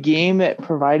the game that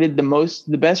provided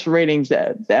the best ratings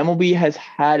that the MLB has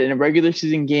had in a regular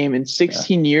season game in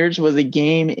 16 years was a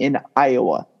game in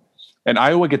Iowa. And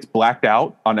Iowa gets blacked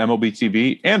out on MLB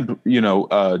TV and,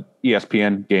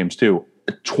 ESPN games too.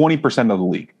 20% of the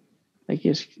league. Like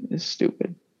it's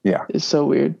stupid. Yeah. It's so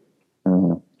weird.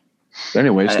 Mm-hmm.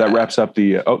 Anyways, that wraps up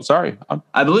the. Sorry.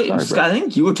 I believe. I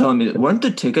think you were telling me that weren't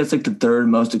the tickets like the third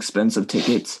most expensive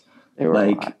tickets? They were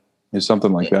like it's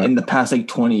something like that in the past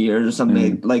 20 years or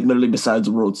something. Like literally besides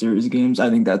the World Series games, I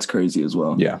think that's crazy as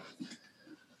well. Yeah.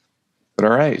 But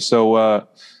all right, so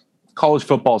college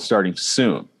football is starting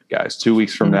soon, guys. 2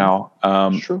 weeks from now,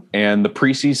 True. And the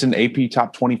preseason AP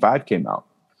Top 25 came out,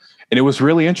 and it was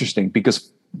really interesting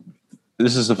because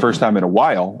this is the first time in a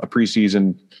while a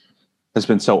preseason has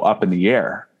been so up in the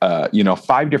air.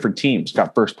 5 different teams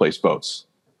got first place votes.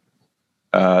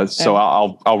 So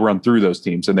I'll run through those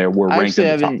teams, and they were ranked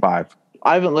in the top 5.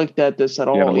 I haven't looked at this at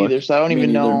all either, so I don't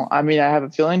even know. I mean, I have a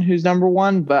feeling who's number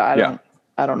 1, but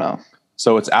I don't know.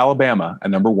 So it's Alabama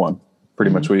at number 1,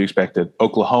 pretty much what you expected.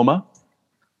 Oklahoma,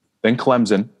 then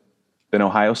Clemson, then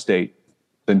Ohio State,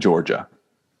 then Georgia.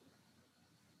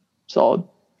 Solid.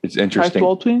 It's interesting.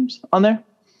 Pac-12 teams on there?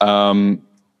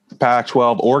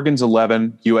 Pac-12, Oregon's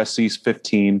 11, USC's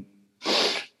 15,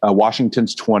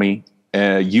 Washington's 20,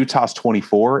 Utah's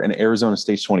 24, and Arizona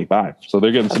State's 25. So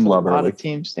they're getting some love early. A lot of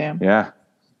teams, damn. Yeah.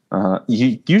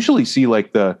 You usually see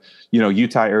like the,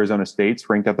 Utah, Arizona State's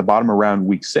ranked at the bottom around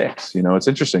week 6. It's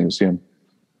interesting to see them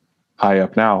high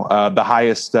up now. The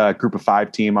highest group of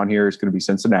 5 team on here is going to be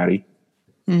Cincinnati.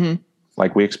 Mm-hmm.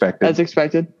 Like we expected. As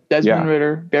expected. Desmond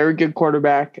Ridder, very good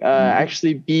quarterback.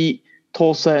 Actually beat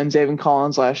Tulsa and Zaven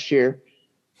Collins last year.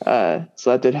 So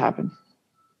that did happen.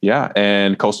 Yeah.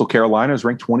 And Coastal Carolina is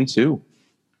ranked 22.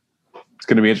 It's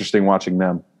going to be interesting watching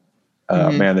them.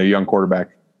 Man, their young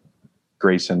quarterback,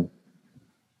 Grayson.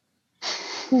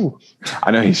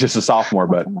 I know he's just a sophomore,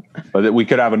 but we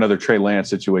could have another Trey Lance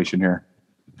situation here.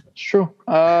 It's true.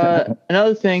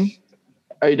 Another thing.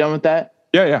 Are you done with that?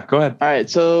 Yeah. Go ahead. All right.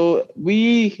 So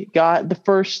we got the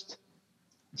first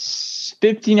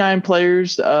 59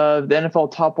 players of the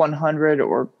NFL top 100,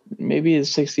 or maybe it's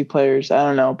 60 players. I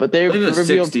don't know, but they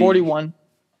revealed 41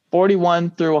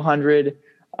 through 100.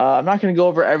 I'm not going to go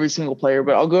over every single player,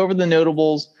 but I'll go over the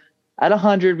notables. At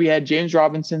 100, we had James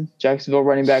Robinson, Jacksonville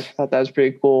running back. I thought that was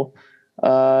pretty cool.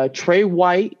 Trey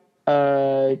White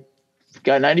got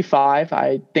 95.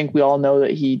 I think we all know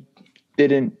that he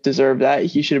didn't deserve that.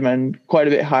 He should have been quite a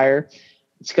bit higher.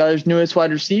 Skyler's newest wide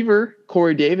receiver,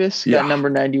 Corey Davis, got number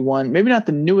 91. Maybe not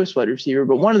the newest wide receiver,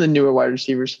 but one of the newer wide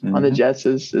receivers on the Jets.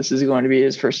 This is going to be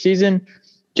his first season.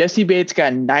 Jesse Bates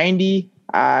got 90.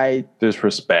 I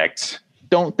disrespect.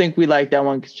 Don't think we like that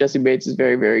one because Jesse Bates is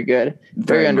very, very good.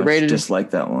 Very underrated. Just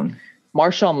like that one.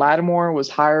 Marshawn Lattimore was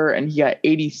higher, and he got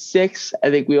 86. I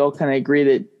think we all kind of agree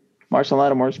that Marshawn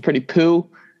Lattimore is pretty poo,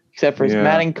 except for his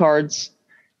Madden cards.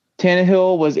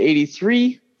 Tannehill was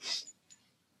 83.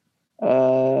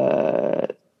 Tyler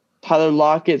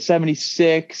Lockett,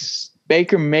 76.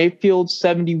 Baker Mayfield,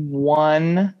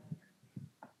 71.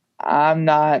 I'm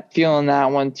not feeling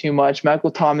that one too much. Michael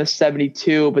Thomas,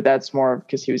 72, but that's more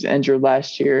because he was injured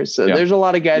last year. So there's a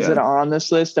lot of guys that are on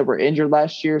this list that were injured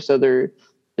last year. So their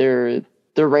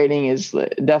rating is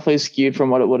definitely skewed from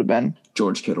what it would have been.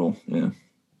 George Kittle, yeah.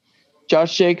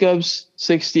 Josh Jacobs,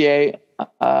 68.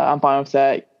 I'm fine with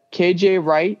that. KJ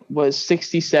Wright was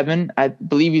 67. I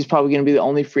believe he's probably going to be the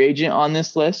only free agent on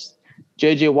this list.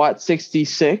 JJ Watt,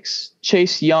 66.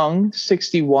 Chase Young,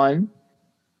 61.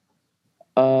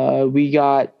 We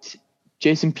got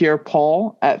Jason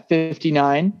Pierre-Paul at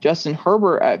 59, Justin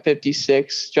Herbert at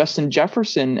 56, Justin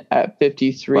Jefferson at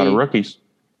 53. A lot of rookies.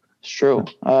 It's true.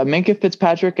 Minkah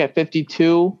Fitzpatrick at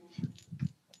 52.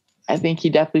 I think he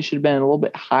definitely should have been a little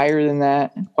bit higher than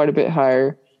that, quite a bit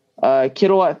higher.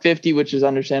 Kittle at 50, which is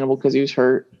understandable because he was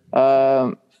hurt.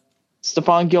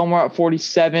 Stephon Gilmore at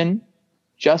 47,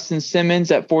 Justin Simmons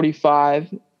at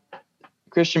 45,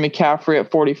 Christian McCaffrey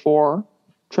at 44.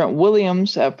 Trent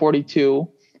Williams at 42,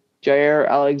 Jair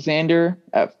Alexander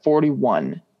at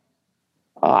 41.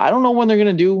 I don't know when they're going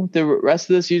to do the rest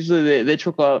of this. Usually they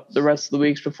trickle out the rest of the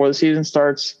weeks before the season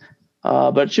starts,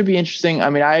 but it should be interesting. I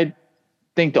mean, I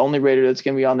think the only Raider that's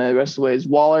going to be on the rest of the way is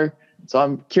Waller, so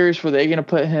I'm curious where they're going to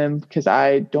put him because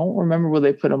I don't remember where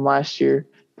they put him last year,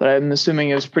 but I'm assuming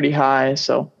it was pretty high,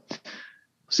 so we'll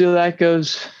see how that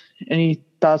goes. Any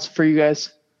thoughts for you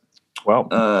guys? Well,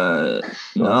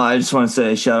 no, I just want to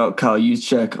say shout out Kyle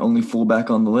Juszczyk, only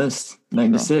fullback on the list,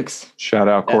 96. Shout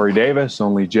out Corey Davis,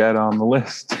 only Jet on the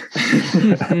list.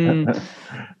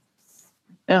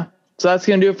 Yeah, so that's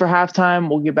going to do it for halftime.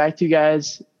 We'll get back to you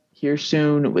guys here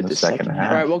soon with the second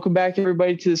half. All right, welcome back,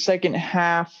 everybody, to the second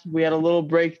half. We had a little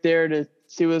break there to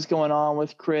see what's going on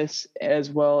with Chris,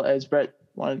 as well as Brett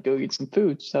wanted to go get some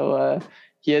food. So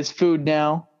he has food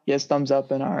now. He has thumbs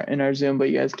up in our Zoom, but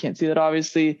you guys can't see that,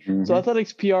 obviously. Mm-hmm. So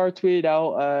Athletics PR tweeted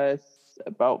out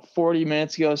about 40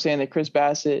 minutes ago saying that Chris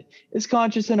Bassitt is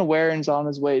conscious and aware and is on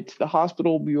his way to the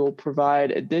hospital. We will provide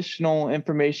additional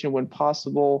information when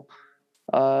possible.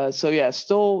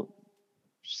 Still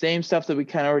same stuff that we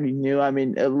kind of already knew. I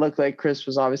mean, it looked like Chris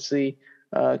was obviously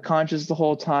conscious the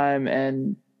whole time,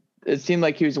 and it seemed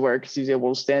like he was aware because he was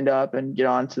able to stand up and get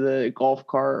onto the golf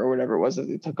cart or whatever it was that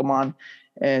they took him on,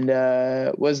 and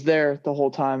was there the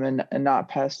whole time and not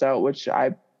passed out, which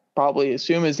I probably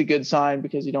assume is a good sign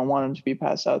because you don't want him to be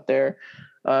passed out there.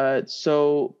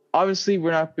 So obviously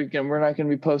we're not going to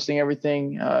be posting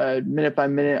everything minute by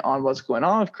minute on what's going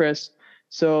on with Chris.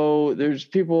 So there's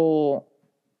people,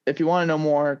 if you want to know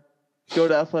more, go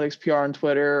to Athletics PR on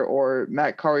Twitter or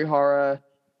Matt Karihara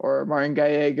or Martin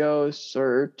Gallegos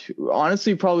or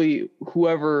honestly probably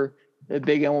whoever a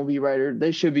big MLB writer.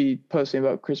 They should be posting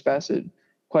about Chris Bassitt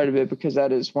quite a bit because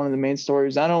that is one of the main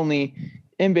stories, not only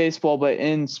in baseball, but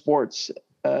in sports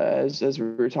as we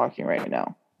were talking right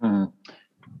now. Mm-hmm.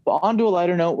 But on to a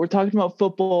lighter note, we're talking about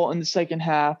football in the second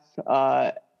half.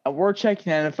 We're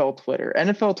checking NFL Twitter.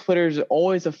 NFL Twitter is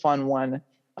always a fun one.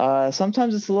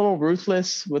 Sometimes it's a little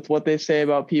ruthless with what they say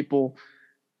about people,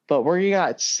 but we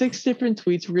got 6 different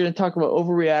tweets. We're going to talk about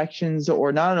overreactions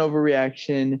or not an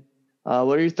overreaction.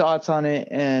 What are your thoughts on it?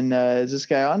 And is this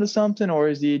guy onto something, or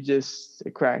is he just a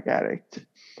crack addict?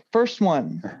 First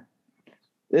one.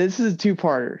 This is a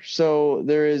 2-parter. So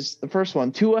there is the first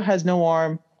one. Tua has no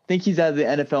arm. Think he's out of the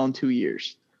NFL in 2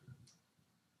 years.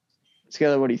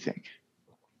 Skyler, what do you think?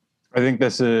 I think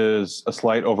this is a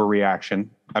slight overreaction.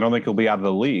 I don't think he'll be out of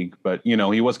the league, but,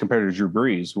 he was compared to Drew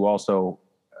Brees, who also,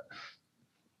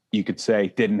 you could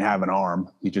say, didn't have an arm.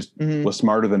 He just was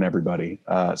smarter than everybody.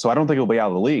 So I don't think he'll be out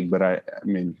of the league, but I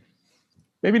mean,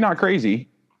 maybe not crazy.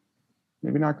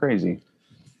 Maybe not crazy.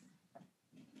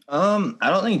 I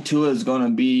don't think Tua is going to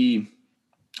be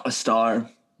a star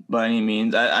by any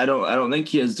means. I don't think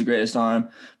he has the greatest arm,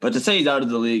 but to say he's out of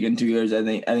the league in 2 years, I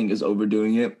think is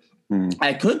overdoing it.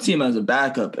 I could see him as a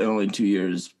backup in only 2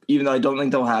 years, even though I don't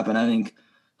think that'll happen. I think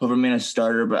he'll remain a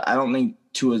starter, but I don't think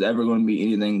Tua is ever going to be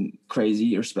anything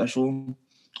crazy or special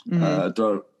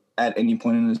throughout at any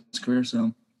point in his career.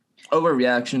 So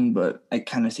overreaction, but I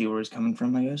kind of see where he's coming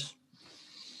from, I guess.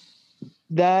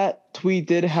 That tweet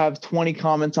did have 20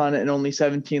 comments on it and only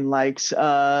 17 likes.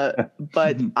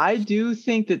 But I do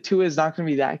think that Tua is not going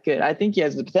to be that good. I think he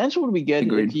has the potential to be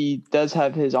good if he does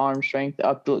have his arm strength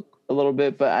up to a little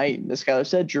bit, but as Skylar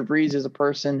said, Drew Brees as a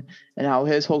person and how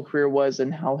his whole career was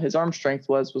and how his arm strength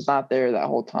was not there that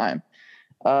whole time.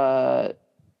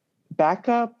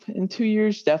 Backup in 2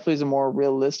 years definitely is a more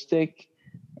realistic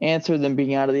answer than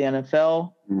being out of the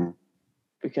NFL. Mm-hmm.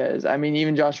 Because, I mean,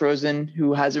 even Josh Rosen,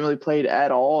 who hasn't really played at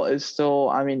all, is still,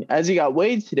 I mean, as he got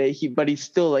waived today, but he's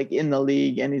still like in the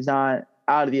league and he's not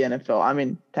out of the NFL. I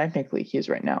mean, technically he is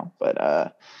right now,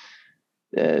 but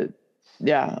the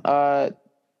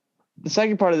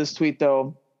second part of this tweet,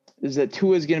 though, is that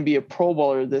Tua is going to be a Pro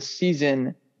Bowler this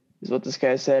season, is what this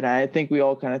guy said. And I think we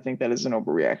all kind of think that is an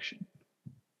overreaction.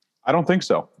 I don't think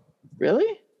so.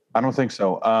 Really? I don't think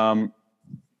so.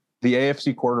 The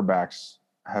AFC quarterbacks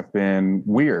have been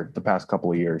weird the past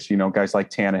couple of years. You know, guys like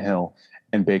Tannehill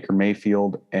and Baker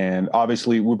Mayfield. And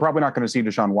obviously, we're probably not going to see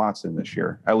Deshaun Watson this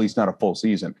year, at least not a full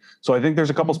season. So I think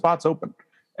there's a couple spots open.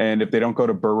 And if they don't go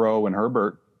to Burrow and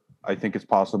Herbert, I think it's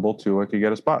possible Tua could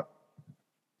get a spot.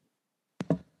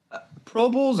 Pro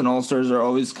Bowls and All-Stars are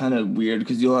always kind of weird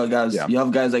because you have guys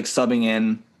like subbing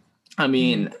in. I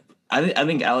mean, I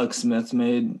think Alex Smith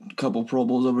made a couple Pro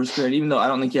Bowls over his career, even though I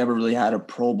don't think he ever really had a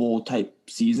Pro Bowl type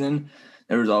season.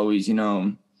 There was always, you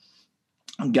know,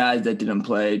 guys that didn't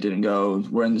play, didn't go,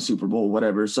 were in the Super Bowl,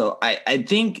 whatever. So I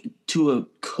think Tua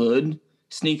could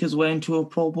sneak his way into a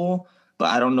Pro Bowl, but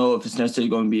I don't know if it's necessarily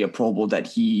going to be a Pro Bowl that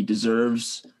he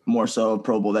deserves, more so a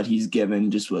Pro Bowl that he's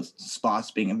given just with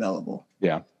spots being available.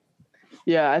 Yeah.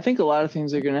 Yeah, I think a lot of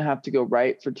things are going to have to go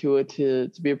right for Tua to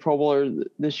be a Pro Bowler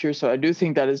this year. So I do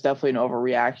think that is definitely an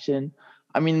overreaction.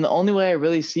 I mean, the only way I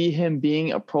really see him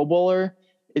being a Pro Bowler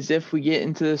is if we get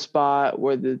into the spot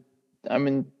where the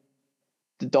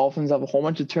Dolphins have a whole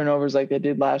bunch of turnovers like they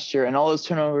did last year, and all those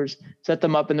turnovers set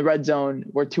them up in the red zone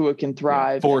where Tua can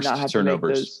thrive and not have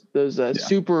turnovers. To make those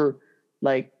super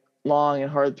like long and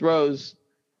hard throws,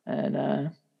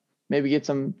 and maybe get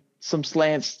some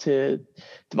slants to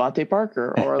Devontae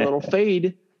Parker or a little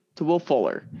fade to Will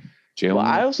Fuller. Well,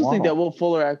 I also think that Will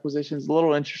Fuller acquisition is a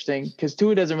little interesting because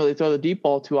Tua doesn't really throw the deep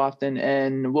ball too often,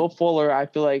 and Will Fuller, I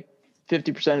feel like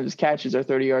 50% of his catches are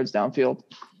 30 yards downfield.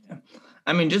 Yeah.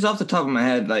 I mean, just off the top of my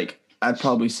head, like I'd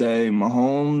probably say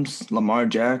Mahomes, Lamar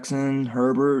Jackson,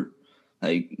 Herbert.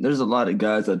 Like, there's a lot of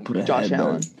guys I'd put ahead. Josh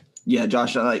Allen. Yeah,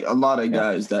 Josh. Like a lot of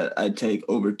guys that I'd take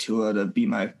over Tua to be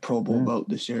my Pro Bowl vote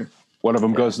this year. One of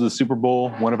them goes to the Super Bowl.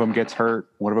 One of them gets hurt.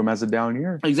 One of them has a down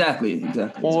year. Exactly. One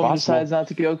of them decides not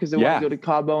to go because they want to go to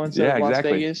Cabo instead of Las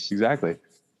Vegas. Exactly.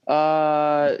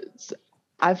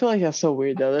 I feel like that's so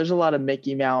weird, though. There's a lot of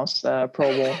Mickey Mouse Pro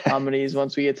Bowl nominees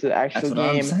once we get to the actual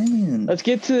game. Let's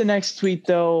get to the next tweet,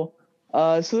 though.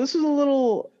 So this was a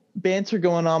little banter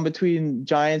going on between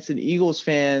Giants and Eagles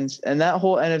fans, and that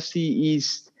whole NFC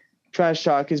East trash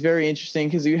talk is very interesting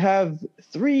because you have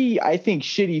three, I think,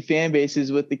 shitty fan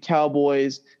bases with the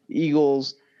Cowboys, the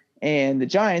Eagles, and the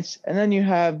Giants, and then you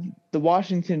have the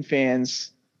Washington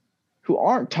fans who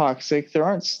aren't toxic, they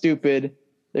aren't stupid,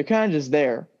 they're kind of just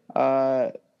there.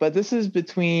 But this is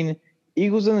between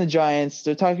Eagles and the Giants.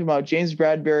 They're talking about James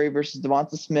Bradberry versus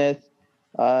Devonta Smith.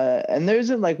 And there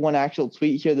isn't like one actual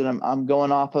tweet here that I'm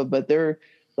going off of, but they're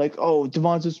like, oh,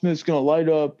 Devonta Smith's going to light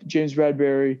up James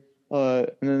Bradberry. And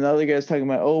then the other guy's talking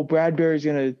about, oh, Bradberry's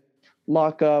going to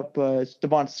lock up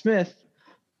Devonta Smith.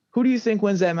 Who do you think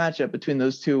wins that matchup between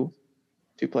those two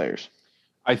players?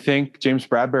 I think James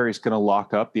Bradberry's going to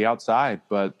lock up the outside,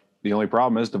 but the only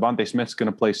problem is Devonta Smith's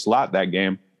going to play slot that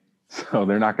game. So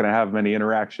they're not going to have many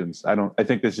interactions. I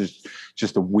think this is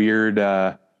just a weird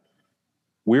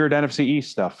NFC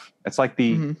East stuff. It's like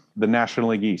the National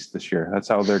League East this year. That's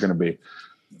how they're going to be.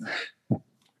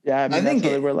 Yeah, I think that's how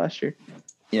they were last year.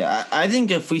 Yeah, I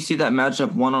think if we see that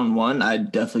matchup one-on-one,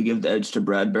 I'd definitely give the edge to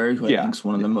Bradberry, who I think is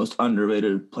one of the most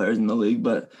underrated players in the league.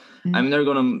 But I mean, they're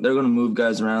gonna move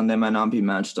guys around. They might not be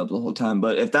matched up the whole time.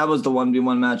 But if that was the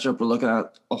 1v1 matchup, we're looking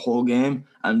at a whole game,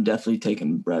 I'm definitely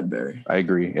taking Bradberry. I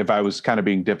agree. If I was kind of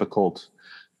being difficult,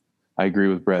 I agree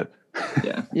with Brett.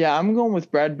 Yeah, I'm going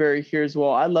with Bradberry here as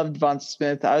well. I love Devonta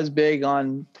Smith. I was big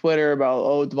on Twitter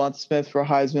about, Devonta Smith for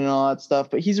Heisman and all that stuff,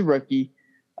 but he's a rookie.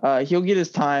 He'll get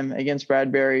his time against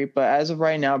Bradberry, but as of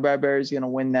right now, Bradberry is going to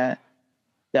win that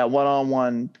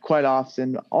one-on-one quite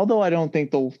often, although I don't think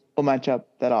they'll match up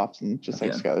that often, just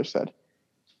like Skyler said.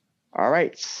 All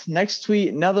right, next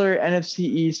tweet, another NFC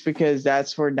East, because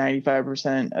that's where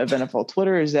 95% of NFL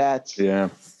Twitter is at. Yeah.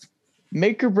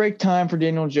 Make or break time for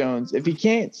Daniel Jones. If he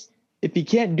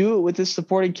can't do it with his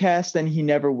supporting cast, then he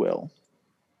never will.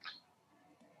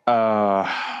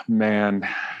 Man,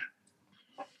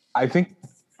 I think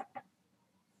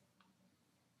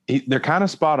they're kind of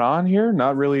spot on here.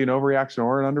 Not really an overreaction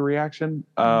or an underreaction.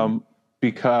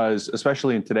 because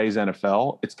especially in today's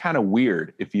NFL, it's kind of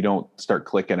weird if you don't start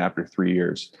clicking after 3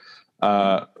 years.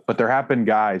 But there have been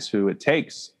guys who it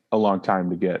takes a long time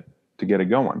to get it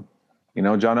going.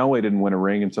 John Elway didn't win a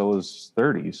ring until his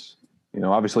 30s.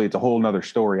 Obviously it's a whole nother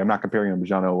story. I'm not comparing him to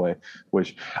John Elway,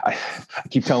 which I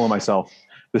keep telling myself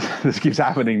this keeps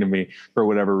happening to me for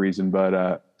whatever reason.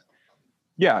 But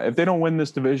yeah, if they don't win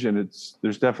this division,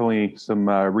 there's definitely some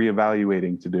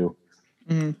reevaluating to do.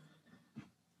 Mm-hmm.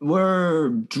 Were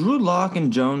Drew Lock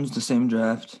and Jones the same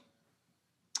draft?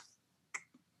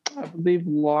 I believe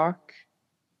Lock.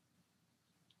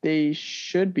 They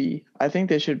should be. I think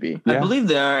they should be. Yeah. I believe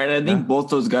they are, and I think both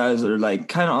those guys are like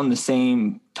kind of on the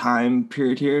same time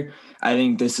period here. I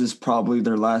think this is probably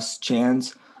their last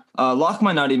chance. Locke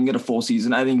might not even get a full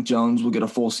season. I think Jones will get a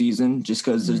full season just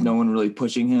because there's no one really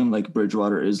pushing him like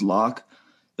Bridgewater is Locke.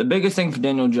 The biggest thing for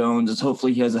Daniel Jones is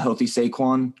hopefully he has a healthy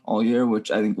Saquon all year,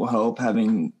 which I think will help.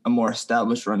 Having a more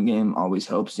established run game always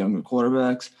helps younger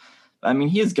quarterbacks. I mean,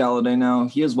 he has Galladay now.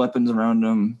 He has weapons around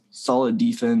him, solid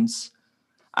defense.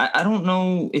 I don't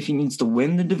know if he needs to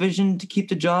win the division to keep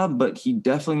the job, but he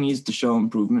definitely needs to show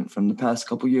improvement from the past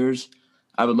couple years.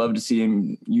 I would love to see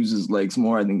him use his legs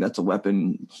more. I think that's a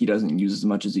weapon he doesn't use as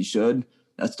much as he should.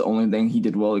 That's the only thing he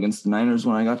did well against the Niners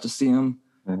when I got to see him.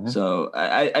 Mm-hmm. So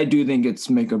I do think it's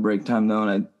make or break time, though,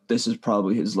 and this is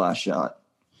probably his last shot.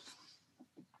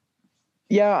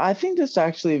 Yeah, I think that's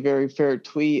actually a very fair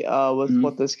tweet with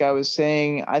what this guy was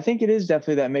saying. I think it is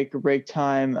definitely that make or break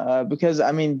time because,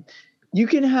 I mean, you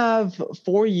can have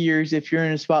 4 years if you're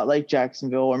in a spot like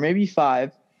Jacksonville, or maybe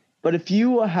 5. But if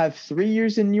you have 3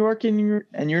 years in New York and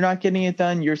you're not getting it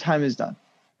done, your time is done.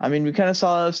 I mean, we kind of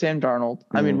saw that with Sam Darnold.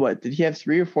 Mm-hmm. I mean, what? Did he have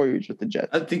 3 or 4 years with the Jets?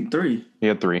 I think 3. He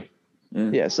had 3.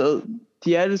 Yeah, so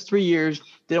he had his 3 years.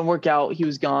 Didn't work out. He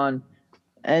was gone.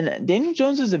 And Daniel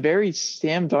Jones is a very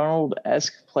Sam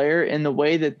Darnold-esque player in the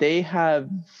way that they have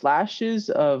flashes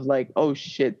of like, oh,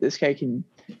 shit, this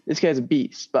guy's a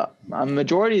beast. But a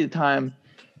majority of the time,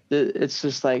 it's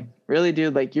just like, really,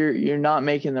 dude, like you're not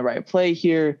making the right play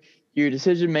here. Your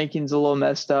decision making is a little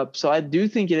messed up. So I do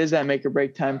think it is that make or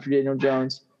break time for Daniel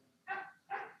Jones.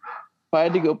 If I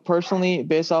had to go personally,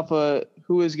 based off of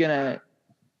who is gonna,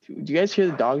 do you guys hear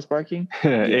the dogs barking?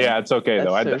 Yeah, it's okay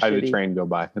though. I so had a train go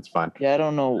by. It's fine. Yeah, I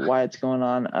don't know why it's going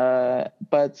on.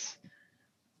 But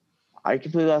I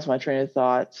completely lost my train of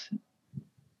thought.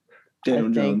 Daniel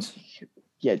Jones.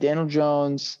 Yeah, Daniel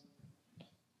Jones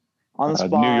on the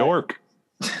spot. New York.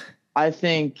 I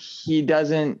think he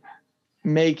doesn't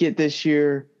make it this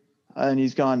year, and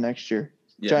he's gone next year.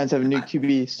 Yeah. Giants have a new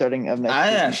QB starting of next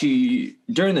year. Actually,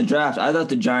 during the draft, I thought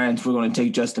the Giants were going to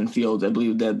take Justin Fields. I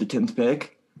believe they had the 10th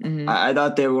pick. Mm-hmm. I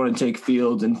thought they were going to take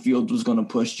Fields, and Fields was going to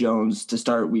push Jones to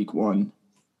start week 1.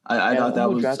 I thought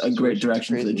that was a great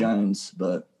direction for the Giants.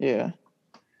 But yeah.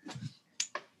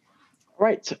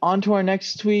 Right, on to our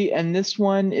next tweet, and this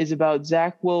one is about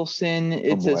Zach Wilson.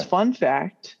 It says, fun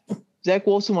fact, Zach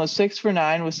Wilson was 6 for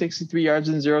 9 with 63 yards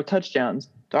and 0 touchdowns.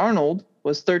 Darnold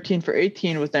was 13 for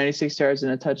 18 with 96 yards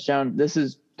and a touchdown. This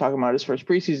is talking about his first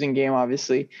preseason game,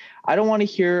 obviously. I don't want to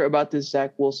hear about this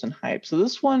Zach Wilson hype. So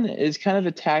this one is kind of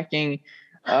attacking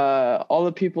all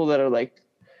the people that are like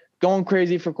going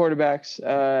crazy for quarterbacks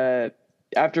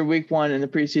after week 1 in the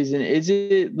preseason. Is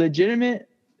it legitimate?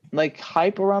 Like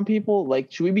hype around people?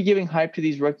 Like, should we be giving hype to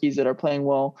these rookies that are playing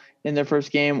well in their first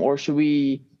game, or should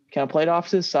we kind of play it off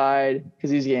to the side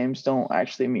because these games don't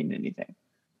actually mean anything?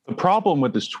 The problem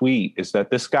with this tweet is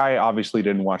that this guy obviously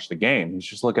didn't watch the game. He's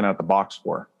just looking at the box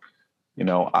score.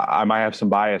 I might have some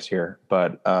bias here,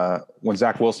 but when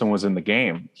Zach Wilson was in the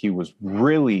game, he was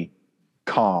really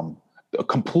calm, a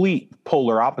complete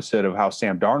polar opposite of how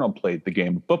Sam Darnold played the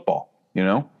game of football.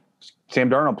 Sam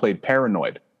Darnold played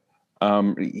paranoid.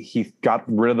 He got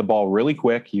rid of the ball really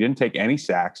quick. He didn't take any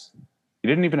sacks. He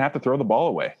didn't even have to throw the ball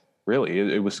away. Really,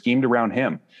 it was schemed around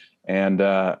him. And,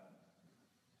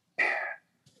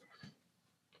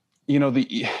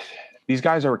 these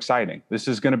guys are exciting. This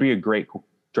is going to be a great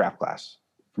draft class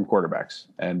from quarterbacks.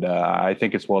 And I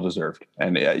think it's well-deserved.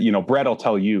 And, Brett will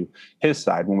tell you his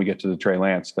side when we get to the Trey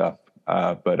Lance stuff.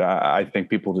 But I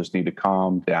think people just need to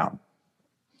calm down.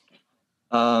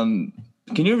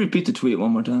 Can you repeat the tweet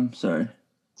one more time? Sorry. It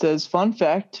says, fun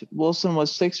fact, Wilson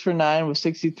was 6 for 9 with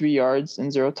 63 yards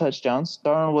and 0 touchdowns.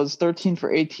 Darnold was 13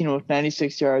 for 18 with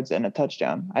 96 yards and a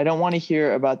touchdown. I don't want to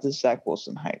hear about this Zach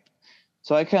Wilson hype.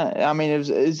 So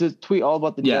it's a tweet all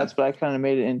about the Jets, but I kind of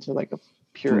made it into like a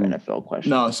pure NFL question.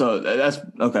 No, so that's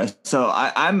okay. So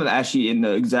I'm actually in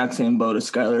the exact same boat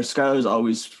as Skylar. Skylar's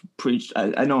always preached,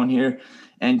 I know on here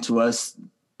and to us,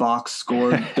 box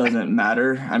score doesn't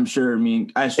matter. I'm sure. I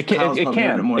mean, it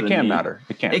can matter.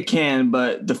 It can,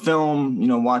 but the film,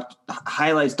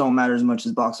 highlights don't matter as much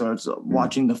as box score. So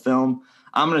watching the film,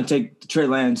 I'm going to take the Trey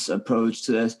Lance approach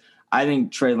to this. I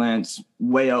think Trey Lance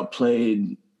way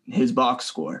outplayed his box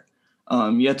score.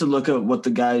 You have to look at what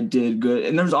the guy did good.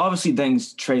 And there's obviously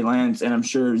things Trey Lance and I'm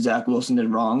sure Zach Wilson did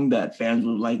wrong that fans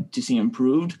would like to see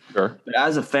improved. Sure. But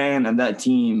as a fan of that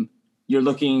team, you're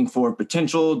looking for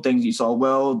potential, things you saw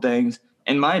well, things.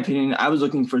 In my opinion, I was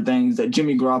looking for things that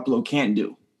Jimmy Garoppolo can't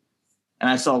do. And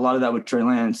I saw a lot of that with Trey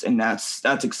Lance, and that's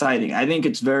exciting. I think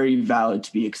it's very valid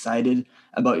to be excited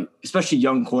about, especially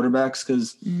young quarterbacks,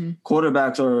 because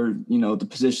quarterbacks are, the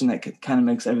position that kind of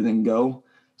makes everything go.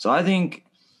 So I think,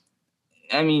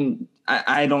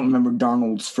 I don't remember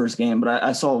Darnold's first game, but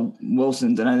I saw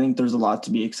Wilson's, and I think there's a lot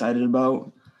to be excited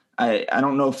about. I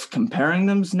don't know if comparing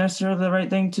them is necessarily the right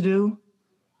thing to do,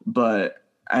 but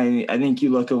I think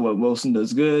you look at what Wilson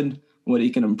does good, what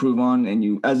he can improve on, and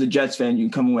you, as a Jets fan, you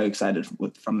come away excited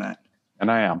from that.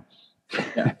 And I am.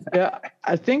 Yeah,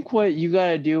 I think what you got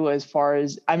to do as far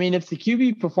as, if the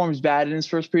QB performs bad in his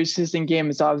first preseason game,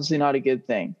 it's obviously not a good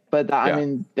thing. But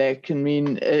that can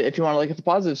mean, if you want to look at the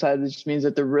positive side, it just means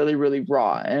that they're really, really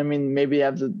raw. And maybe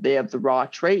they have the raw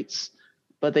traits,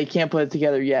 but they can't put it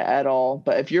together yet at all.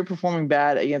 But if you're performing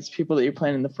bad against people that you're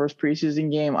playing in the first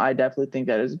preseason game, I definitely think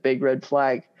that is a big red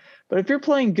flag. But if you're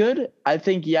playing good, I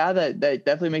think, that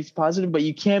definitely makes it positive. But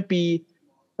you can't be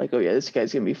like, oh, yeah, this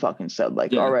guy's going to be fucking stud,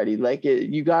 already.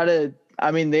 You got to –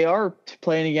 they are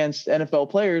playing against NFL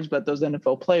players, but those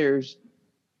NFL players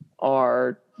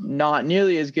are not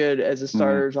nearly as good as the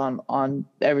starters on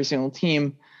every single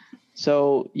team.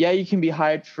 So, yeah, you can be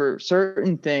hyped for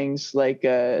certain things,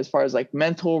 as far as,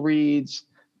 mental reads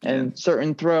and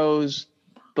certain throws.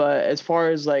 But as far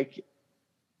as,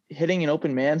 hitting an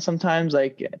open man sometimes,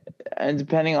 and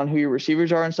depending on who your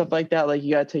receivers are and stuff like that,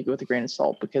 you got to take it with a grain of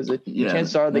salt, because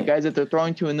chances are the guys that they're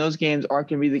throwing to in those games aren't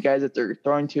going to be the guys that they're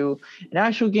throwing to in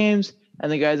actual games,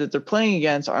 and the guys that they're playing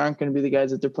against aren't going to be the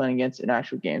guys that they're playing against in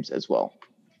actual games as well.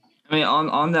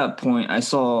 On that point,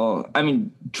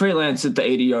 Trey Lance hit the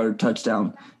 80-yard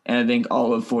touchdown, and I think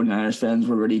all of 49ers fans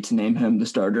were ready to name him the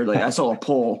starter. I saw a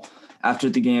poll after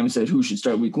the game that said who should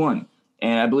start week 1.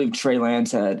 And I believe Trey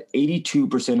Lance had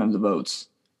 82% of the votes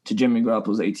to Jimmy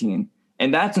Garoppolo's 18.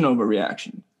 And that's an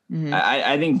overreaction. Mm-hmm.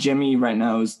 I think Jimmy right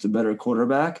now is the better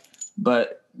quarterback.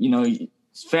 But,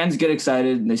 fans get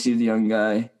excited and they see the young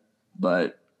guy.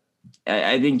 But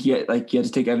I think you have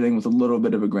to take everything with a little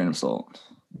bit of a grain of salt.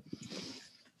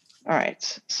 All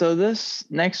right. So this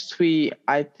next tweet,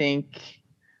 I think,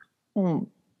 will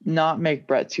not make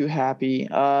Brett too happy.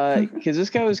 Because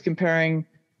this guy was comparing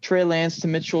Trey Lance to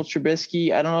Mitchell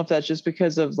Trubisky. I don't know if that's just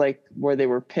because of where they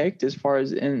were picked as far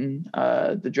as in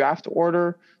the draft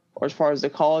order, or as far as the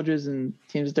colleges and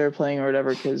teams that they're playing or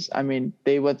whatever. Because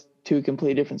they went to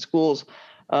completely different schools.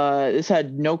 This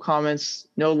had no comments,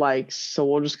 no likes, so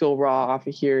we'll just go raw off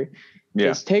of here. Yeah.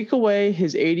 His takeaway,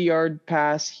 his 80-yard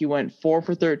pass, he went 4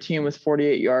 for 13 with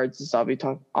 48 yards. This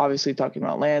is obviously talking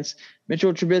about Lance.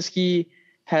 Mitchell Trubisky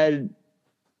had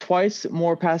twice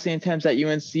more passing attempts at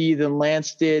UNC than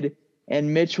Lance did,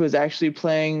 and Mitch was actually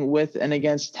playing with and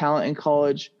against talent in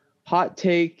college. Hot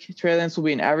take, Trey Lance will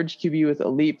be an average QB with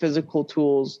elite physical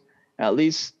tools at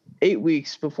least 8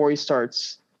 weeks before he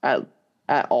starts at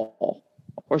all,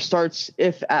 or starts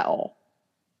if at all.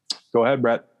 Go ahead,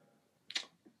 Brett.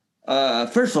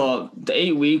 First of all, the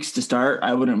 8 weeks to start,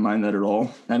 I wouldn't mind that at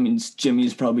all. That means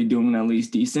Jimmy's probably doing at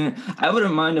least decent. I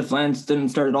wouldn't mind if Lance didn't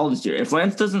start at all this year. If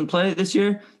Lance doesn't play this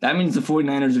year, that means the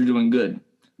 49ers are doing good,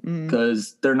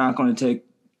 because they're not going to take,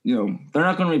 they're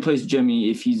not going to replace Jimmy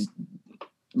if he's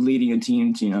leading a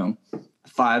team to,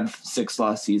 5-6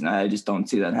 loss season. I just don't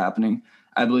see that happening.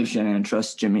 I believe Shanahan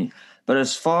trusts Jimmy. But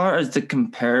as far as the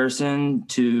comparison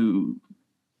to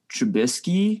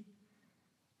Trubisky,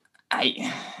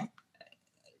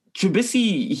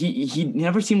 Trubisky, he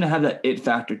never seemed to have that it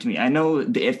factor to me. I know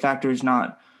the it factor is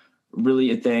not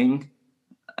really a thing.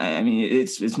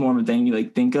 It's more of a thing you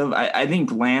think of. I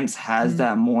think Lance has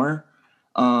that more.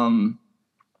 And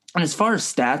as far as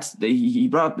stats, he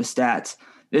brought up the stats.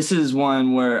 This is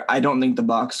one where I don't think the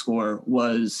box score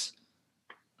was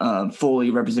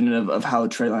fully representative of how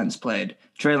Trey Lance played.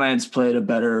 Trey Lance played a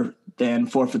better than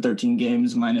 4 for 13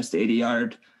 games minus the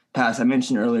 80-yard pass. I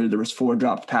mentioned earlier there was 4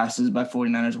 dropped passes by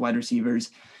 49ers wide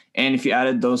receivers. And if you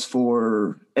added those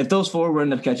 4, if those 4 were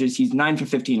enough catches, he's 9 for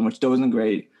 15, which wasn't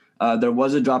great. There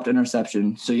was a dropped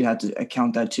interception, so you had to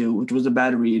account that too, which was a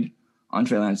bad read on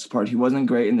Trey Lance's part. He wasn't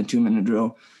great in the 2-minute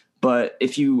drill. But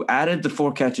if you added the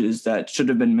 4 catches that should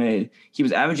have been made, he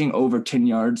was averaging over 10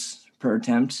 yards per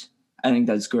attempt. I think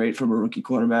that's great from a rookie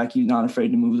quarterback. He's not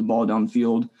afraid to move the ball down the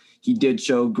field. He did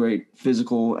show great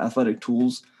physical, athletic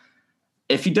tools.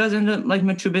 If he does end up like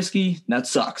Mitch Trubisky, that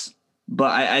sucks.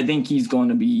 But I think he's going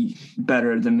to be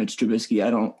better than Mitch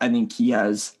Trubisky. I think he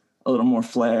has a little more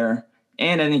flair.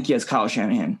 And I think he has Kyle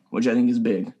Shanahan, which I think is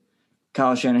big.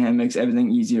 Kyle Shanahan makes everything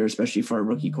easier, especially for a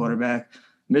rookie quarterback.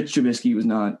 Mitch Trubisky was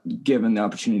not given the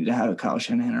opportunity to have a Kyle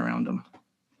Shanahan around him.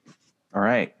 All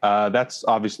right. That's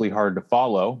obviously hard to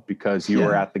follow because you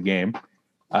were at the game.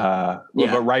 But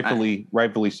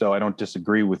rightfully so. I don't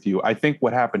disagree with you. I think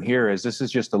what happened here is this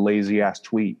is just a lazy ass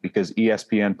tweet because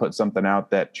ESPN put something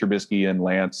out that Trubisky and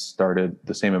Lance started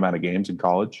the same amount of games in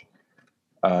college.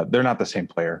 They're not the same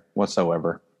player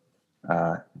whatsoever.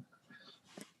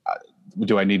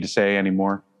 Do I need to say any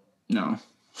more? No.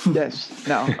 Yes.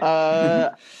 No.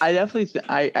 I definitely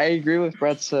I agree with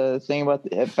Brett's thing about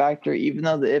the it factor. Even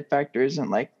though the it factor isn't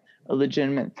like a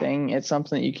legitimate thing, it's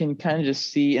something that you can kind of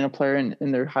just see in a player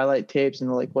in their highlight tapes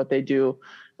and like what they do.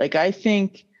 Like I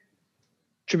think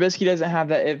Trubisky doesn't have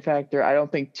that it factor. I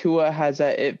don't think Tua has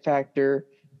that it factor.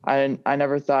 I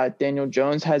never thought Daniel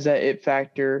Jones has that it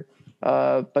factor.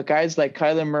 But guys like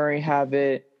Kyler Murray have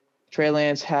it. Trey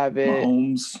Lance have it.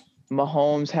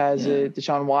 Mahomes has it.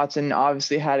 Deshaun Watson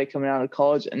obviously had it coming out of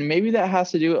college. And maybe that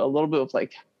has to do a little bit with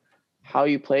like how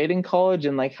you played in college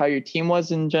and like how your team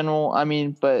was in general. I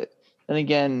mean, but then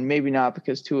again, maybe not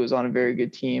because Tua is on a very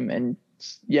good team. And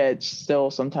it's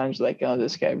still sometimes like, oh,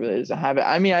 this guy really doesn't have it.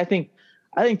 I mean, I think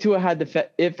Tua had the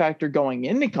it factor going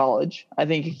into college. I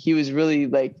think he was really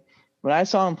like, when I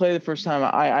saw him play the first time,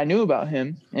 I knew about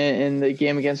him in the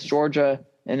game against Georgia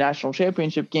in the national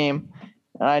championship game.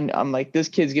 And I'm like, this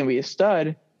kid's going to be a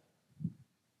stud.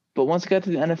 But once I got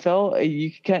to the NFL, you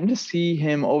can kind of see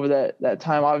him over that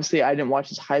time. Obviously, I didn't watch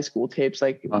his high school tapes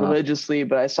like religiously,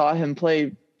 but I saw him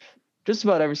play just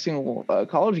about every single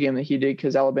college game that he did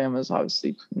because Alabama is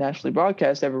obviously nationally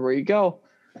broadcast everywhere you go.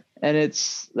 And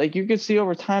it's like you could see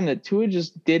over time that Tua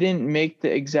just didn't make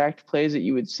the exact plays that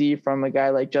you would see from a guy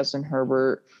like Justin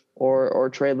Herbert or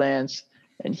Trey Lance.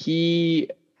 And he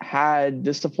had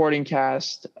the supporting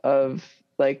cast of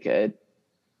like I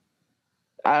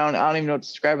don't even know what to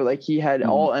describe it. Like he had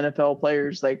all NFL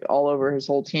players like all over his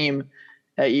whole team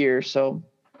that year. So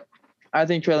I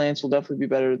think Trey Lance will definitely be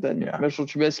better than Mitchell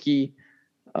Trubisky.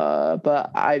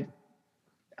 But I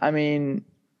mean,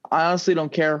 I honestly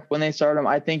don't care when they start him.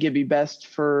 I think it'd be best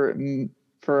for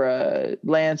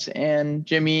Lance and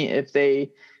Jimmy if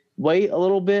they wait a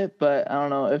little bit. But I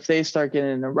don't know if they start getting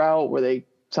in a route where they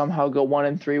somehow go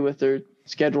 1-3 with their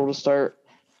schedule to start.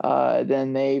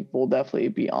 Then they will definitely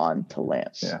be on to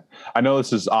Lance. Yeah. I know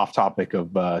this is off topic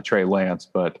of Trey Lance,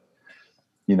 but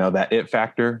you know, that it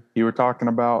factor you were talking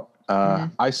about.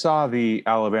 I saw the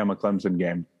Alabama Clemson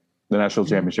game, the national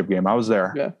championship game. I was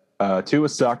there. Yeah. Tua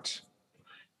sucked.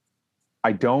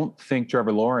 I don't think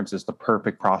Trevor Lawrence is the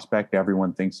perfect prospect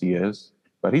everyone thinks he is,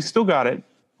 but he's still got it.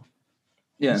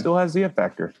 Yeah. He still has the it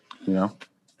factor, you know.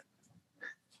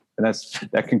 And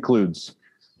that concludes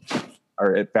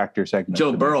our it factor segment.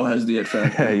 Joe Burrow has the it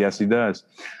factor. Yes, he does.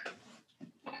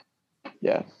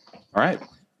 Yeah. All right.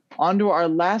 On to our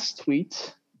last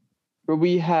tweet, where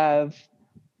we have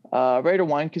Raider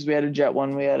one because we had a Jet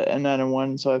one, we had an Niner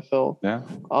one, so I feel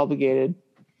obligated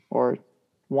or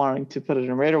wanting to put it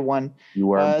in Raider one.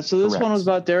 You are. So this one was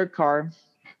about Derek Carr.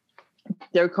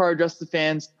 Derek Carr addressed the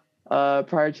fans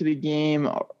prior to the game,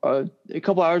 a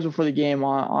couple hours before the game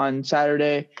on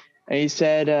Saturday. And he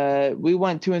said, we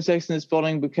went 2-6 in this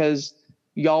building because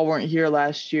y'all weren't here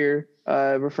last year,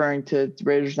 referring to the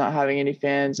Raiders not having any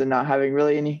fans and not having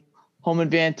really any home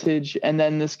advantage. And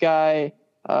then this guy,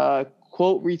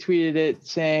 quote, retweeted it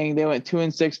saying they went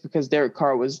 2-6 because Derek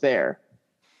Carr was there.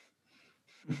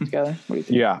 Skyler, what do you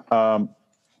think? Yeah.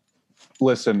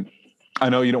 Listen, I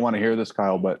know you don't want to hear this,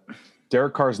 Kyle, but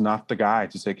Derek Carr's not the guy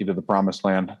to take you to the promised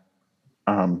land.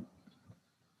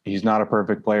 He's not a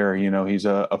perfect player. You know, he's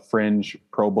a fringe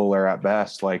Pro Bowler at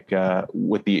best, like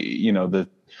with the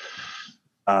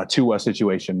Tua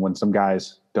situation when some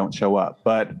guys don't show up.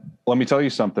 But let me tell you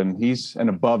something. He's an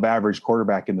above average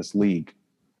quarterback in this league.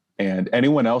 And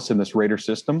anyone else in this Raider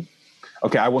system,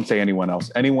 okay, I won't say anyone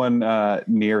else, anyone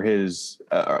near his,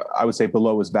 I would say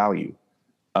below his value,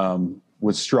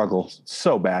 would struggle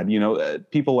so bad. You know,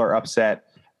 people are upset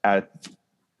at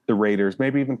the Raiders.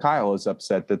 Maybe even Kyle is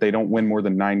upset that they don't win more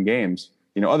than 9 games,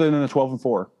 you know, other than the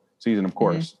 12-4 season, of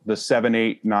course. The 7,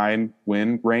 8, 9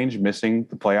 win range, missing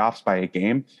the playoffs by a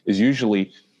game, is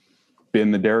usually been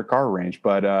the Derek Carr range.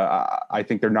 But I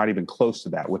think they're not even close to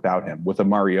that without him. With a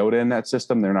Mariota in that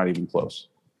system, they're not even close.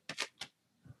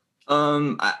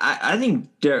 I think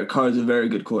Derek Carr is a very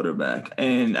good quarterback,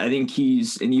 and I think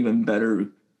he's an even better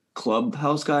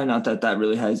clubhouse guy. Not that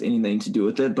really has anything to do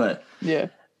with it, but yeah.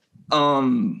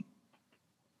 I'm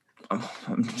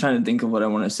trying to think of what I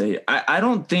want to say. I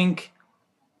think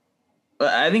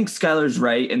Skylar's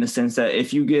right in the sense that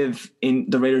if you give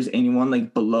the Raiders anyone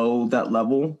like below that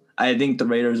level, I think the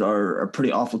Raiders are a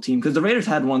pretty awful team because the Raiders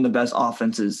had one of the best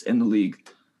offenses in the league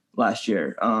last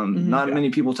year. Not many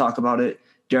people talk about it.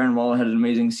 Darren Waller had an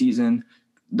amazing season.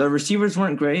 The receivers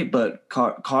weren't great, but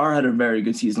Carr had a very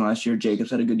good season last year.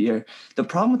 Jacobs had a good year. The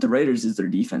problem with the Raiders is their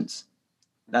defense.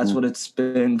 That's what it's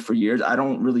been for years. I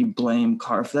don't really blame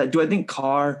Carr for that. Do I think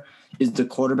Carr is the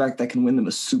quarterback that can win them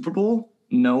a Super Bowl?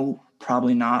 No,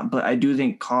 probably not. But I do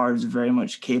think Carr is very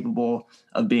much capable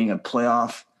of being a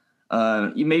playoff,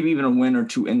 maybe even a win or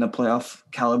two in the playoff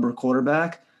caliber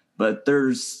quarterback. But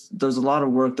there's a lot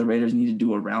of work the Raiders need to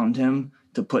do around him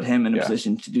to put him in a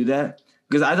position to do that.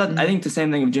 Because I think the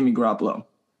same thing of Jimmy Garoppolo.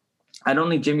 I don't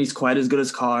think Jimmy's quite as good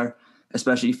as Carr,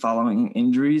 especially following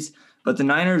injuries. But the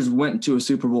Niners went to a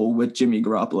Super Bowl with Jimmy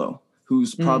Garoppolo,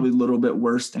 who's probably a little bit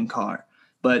worse than Carr.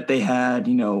 But they had,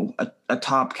 a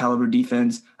top caliber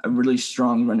defense, a really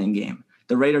strong running game.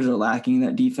 The Raiders are lacking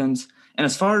that defense. And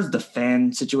as far as the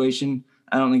fan situation,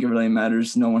 I don't think it really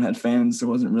matters. No one had fans. There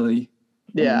wasn't really.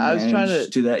 Yeah, I was trying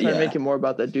to make it more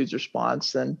about that dude's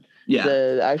response than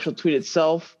the actual tweet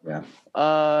itself.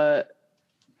 Yeah.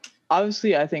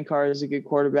 Obviously, I think Carr is a good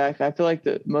quarterback. I feel like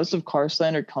most of Carr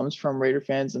slander comes from Raider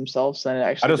fans themselves. And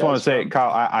I just want to say,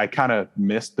 Kyle, I kind of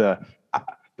missed the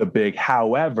big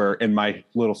however in my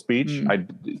little speech.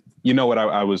 You know what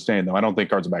I was saying, though. I don't think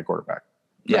Carr's a bad quarterback.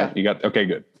 Yeah. Right? You got okay,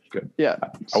 good. Yeah.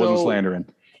 I wasn't slandering.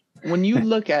 When you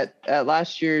look at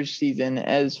last year's season,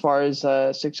 as far as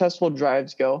successful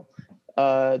drives go,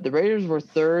 the Raiders were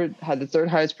had the third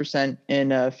highest percent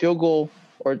in field goal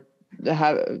or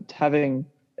having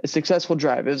a successful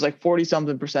drive. It was like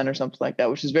 40-something% or something like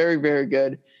that, which is very, very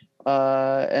good.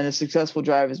 And a successful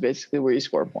drive is basically where you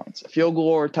score points, a field goal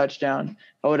or a touchdown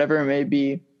or whatever it may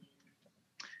be.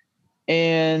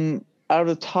 And out of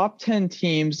the top 10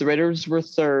 teams, the Raiders were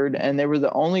third, and they were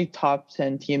the only top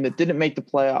 10 team that didn't make the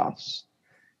playoffs.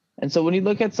 And so when you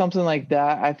look at something like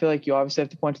that, I feel like you obviously have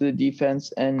to point to the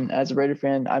defense. And as a Raider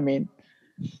fan, I mean,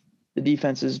 the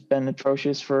defense has been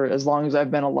atrocious for as long as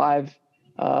I've been alive,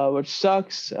 which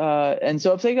sucks. And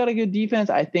so if they got a good defense,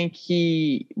 I think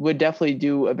he would definitely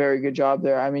do a very good job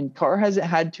there. I mean, Carr hasn't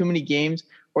had too many games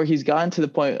where he's gotten to the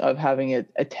point of having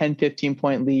a 10,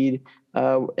 15-point lead,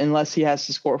 unless he has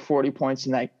to score 40 points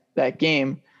in that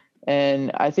game.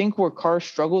 And I think where Carr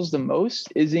struggles the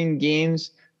most is in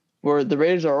games where the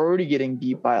Raiders are already getting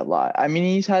beat by a lot. I mean,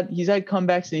 he's had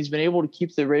comebacks and he's been able to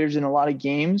keep the Raiders in a lot of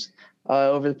games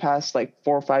over the past like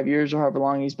 4 or 5 years or however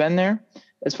long he's been there.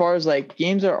 As far as like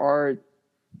games that are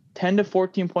 10 to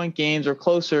 14 point games or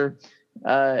closer,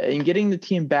 and getting the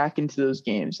team back into those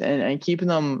games and keeping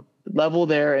them level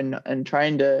there and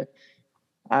trying to,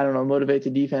 I don't know, motivate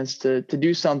the defense to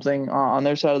do something on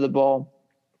their side of the ball.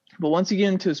 But once you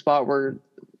get into a spot where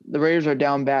the Raiders are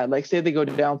down bad, like say they go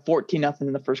down 14-0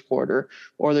 in the first quarter,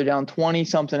 or they're down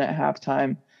 20-something at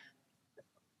halftime,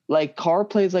 like Carr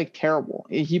plays like terrible.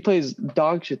 He plays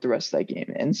dog shit the rest of that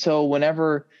game. And so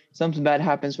whenever something bad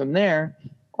happens from there,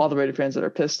 all the Raider fans that are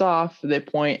pissed off, they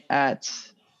point at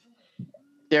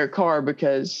Derek Carr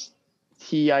because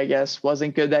he, I guess,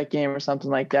 wasn't good that game or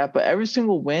something like that. But every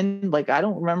single win, like I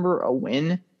don't remember a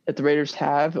win that the Raiders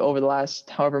have over the last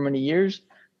however many years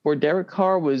where Derek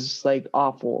Carr was like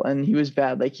awful and he was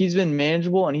bad. Like he's been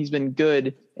manageable and he's been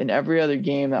good in every other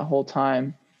game that whole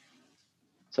time.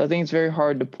 So I think it's very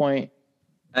hard to point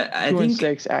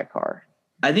 2-6 at Carr.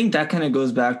 I think that kind of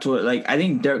goes back to it. Like I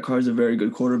think Derek Carr is a very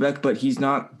good quarterback, but he's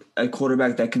not a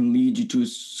quarterback that can lead you to a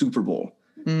Super Bowl.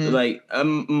 Mm-hmm. Like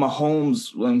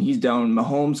Mahomes, when he's down,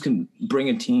 Mahomes can bring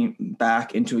a team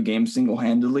back into a game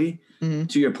single-handedly. Mm-hmm.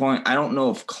 To your point, I don't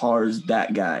know if Carr's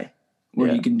that guy where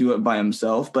he can do it by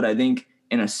himself, but I think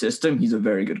in a system, he's a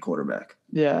very good quarterback.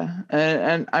 Yeah,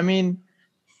 and I mean,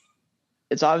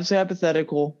 it's obviously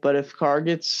hypothetical, but if Carr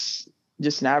gets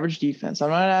just an average defense, I'm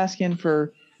not asking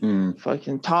for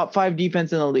fucking top 5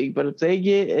 defense in the league, but if they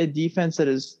get a defense that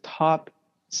is top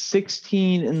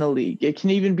 16 in the league, it can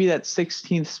even be that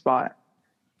 16th spot.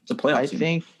 It's a playoff team. I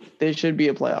think they should be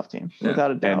a playoff team,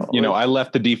 without a doubt. And, I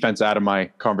left the defense out of my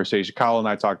conversation. Kyle and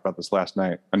I talked about this last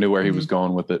night. I knew where he was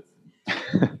going with it.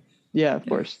 Yeah, of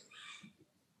course.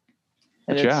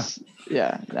 And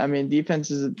I mean, defense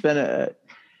has been a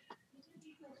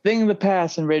thing of the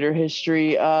past in Raider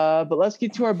history. But let's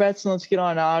get to our bets and let's get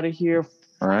on out of here.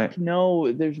 All right.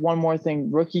 No, there's one more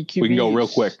thing. Rookie QBs. We can go real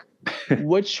quick.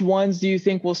 Which ones do you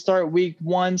think will start week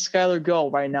 1? Skylar, go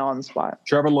right now on the spot.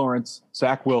 Trevor Lawrence,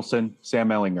 Zach Wilson, Sam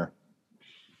Ehlinger.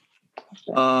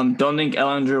 Don't think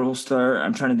Ehlinger will start.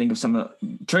 I'm trying to think of some.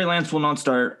 Trey Lance will not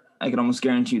start. I can almost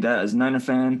guarantee you that as a Niner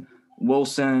fan.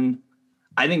 Wilson,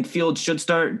 I think Fields should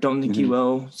start. Don't think he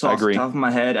will. So off the top of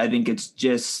my head, I think it's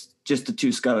just the two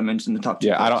Skylar mentioned, the top two.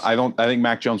 Yeah, I think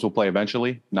Mac Jones will play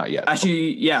eventually. Not yet.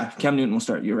 Actually, yeah, Cam Newton will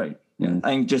start. You're right. Yeah, I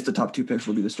think just the top 2 picks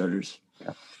will be the starters.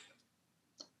 Yeah.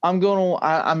 I'm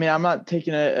not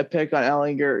taking a pick on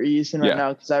Ehlinger or Eason right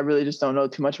now because I really just don't know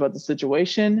too much about the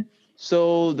situation.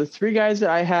 So the 3 guys that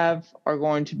I have are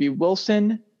going to be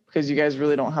Wilson, because you guys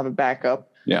really don't have a backup.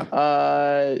 Yeah.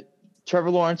 Trevor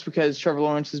Lawrence, because Trevor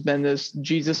Lawrence has been this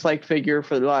Jesus-like figure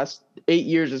for the last 8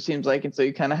 years, it seems like, and so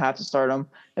you kind of have to start him.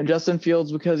 And Justin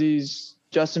Fields, because he's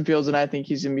Justin Fields, and I think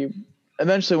he's going to be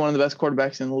eventually one of the best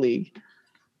quarterbacks in the league.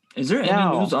 Is there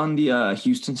any news on the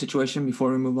Houston situation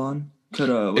before we move on?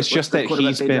 It's just that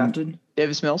he's been drafted?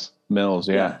 Davis Mills.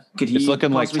 Yeah. Could he? It's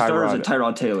looking like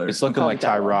Tyrod Taylor. It's looking like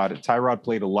Tyrod. Tyrod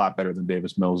played a lot better than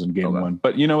Davis Mills in game 1,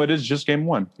 but it is just game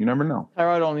 1. You never know.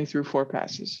 Tyrod only threw 4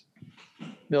 passes.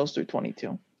 Mills threw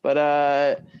 22.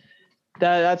 But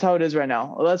that's how it is right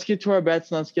now. Let's get to our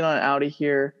bets and let's get on out of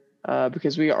here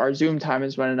because our Zoom time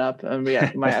is running up and we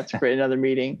might have to create another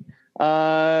meeting.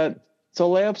 So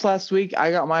layups last week,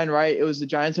 I got mine right. It was the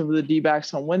Giants over the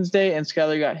D-backs on Wednesday, and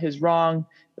Skylar got his wrong.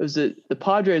 It was the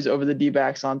Padres over the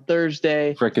D-backs on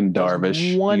Thursday. Frickin'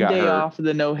 Darvish. One day off of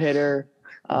the no-hitter.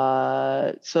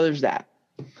 So there's that.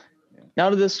 Now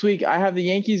to this week, I have the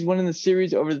Yankees winning the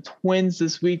series over the Twins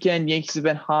this weekend. Yankees have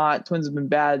been hot. Twins have been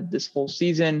bad this whole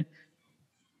season.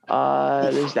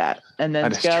 There's that. And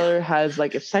then Skylar has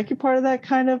like a second part of that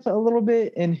kind of a little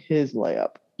bit in his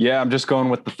layup. Yeah, I'm just going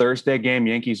with the Thursday game,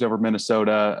 Yankees over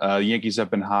Minnesota. The Yankees have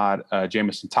been hot.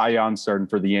 Jameson Taillon starting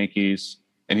for the Yankees,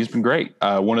 and he's been great.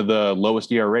 One of the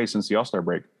lowest ERAs since the All-Star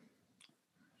break.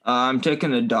 I'm taking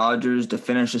the Dodgers to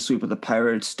finish the sweep of the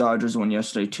Pirates. Dodgers won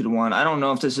yesterday 2-1. I don't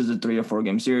know if this is a 3 or 4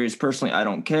 game series. Personally, I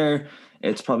don't care.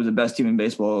 It's probably the best team in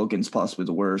baseball against possibly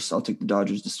the worst. I'll take the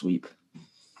Dodgers to sweep.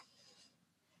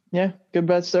 Yeah, good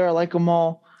bets there. I like them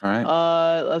all. All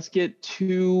right. Let's get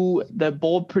to the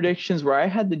bold predictions where I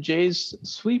had the Jays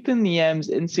sweeping the M's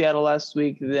in Seattle last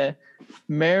week. The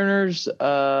Mariners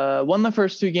won the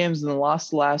first 2 games and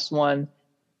lost the last one.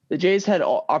 The Jays had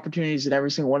opportunities in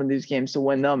every single one of these games to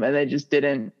win them, and they just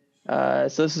didn't. So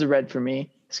this is a red for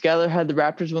me. Skylar had the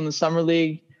Raptors win the Summer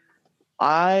League.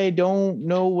 I don't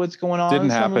know what's going on. Didn't in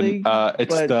the Summer happen. League,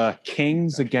 It's the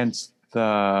Kings against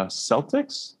the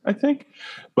Celtics, I think.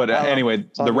 But anyway,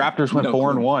 the Raptors went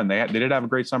 4-1. They did have a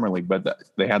great Summer League, but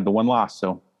they had the one loss,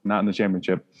 so not in the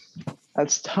championship.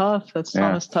 That's tough. That's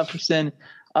Thomas Tufferson.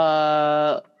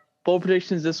 Bold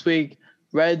predictions this week.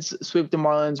 Reds sweep the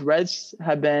Marlins. Reds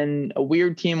have been a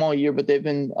weird team all year, but they've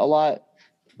been a lot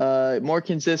more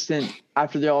consistent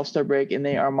after the All-Star break, and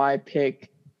they are my pick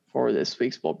for this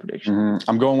week's bold prediction. Mm-hmm.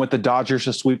 I'm going with the Dodgers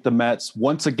to sweep the Mets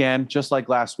once again, just like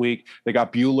last week. They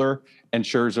got Buehler and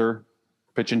Scherzer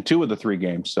pitching 2 of the 3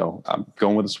 games, so I'm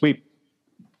going with a sweep.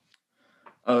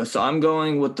 So I'm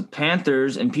going with the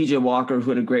Panthers and P.J. Walker,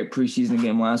 who had a great preseason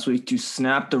game last week, to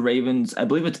snap the Ravens. I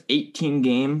believe it's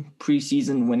 18-game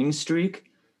preseason winning streak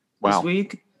this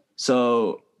week.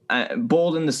 So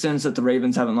bold in the sense that the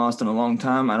Ravens haven't lost in a long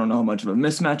time. I don't know how much of a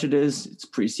mismatch it is. It's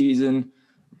preseason.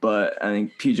 But I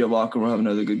think P.J. Walker will have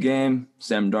another good game.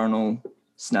 Sam Darnold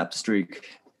snap the streak.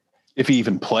 If he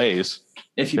even plays.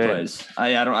 If he plays.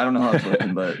 I don't know how it's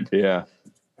looking, but yeah.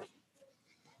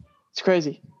 It's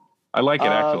crazy. I like it,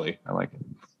 actually. I like it.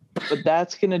 But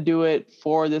that's going to do it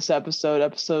for this episode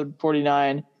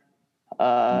 49.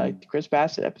 Chris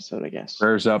Bassitt episode, I guess.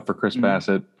 Prayers up for Chris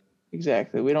Bassitt.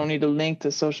 Exactly. We don't need a link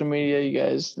to social media. You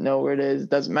guys know where it is. It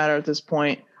doesn't matter at this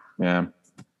point. Yeah.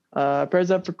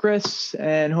 Prayers up for Chris,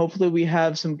 and hopefully we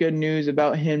have some good news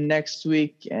about him next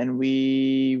week, and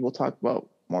we will talk about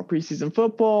more preseason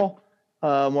football,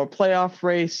 more playoff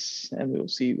race, and we will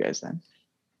see you guys then.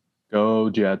 Go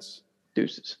Jets.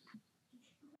 Deuces.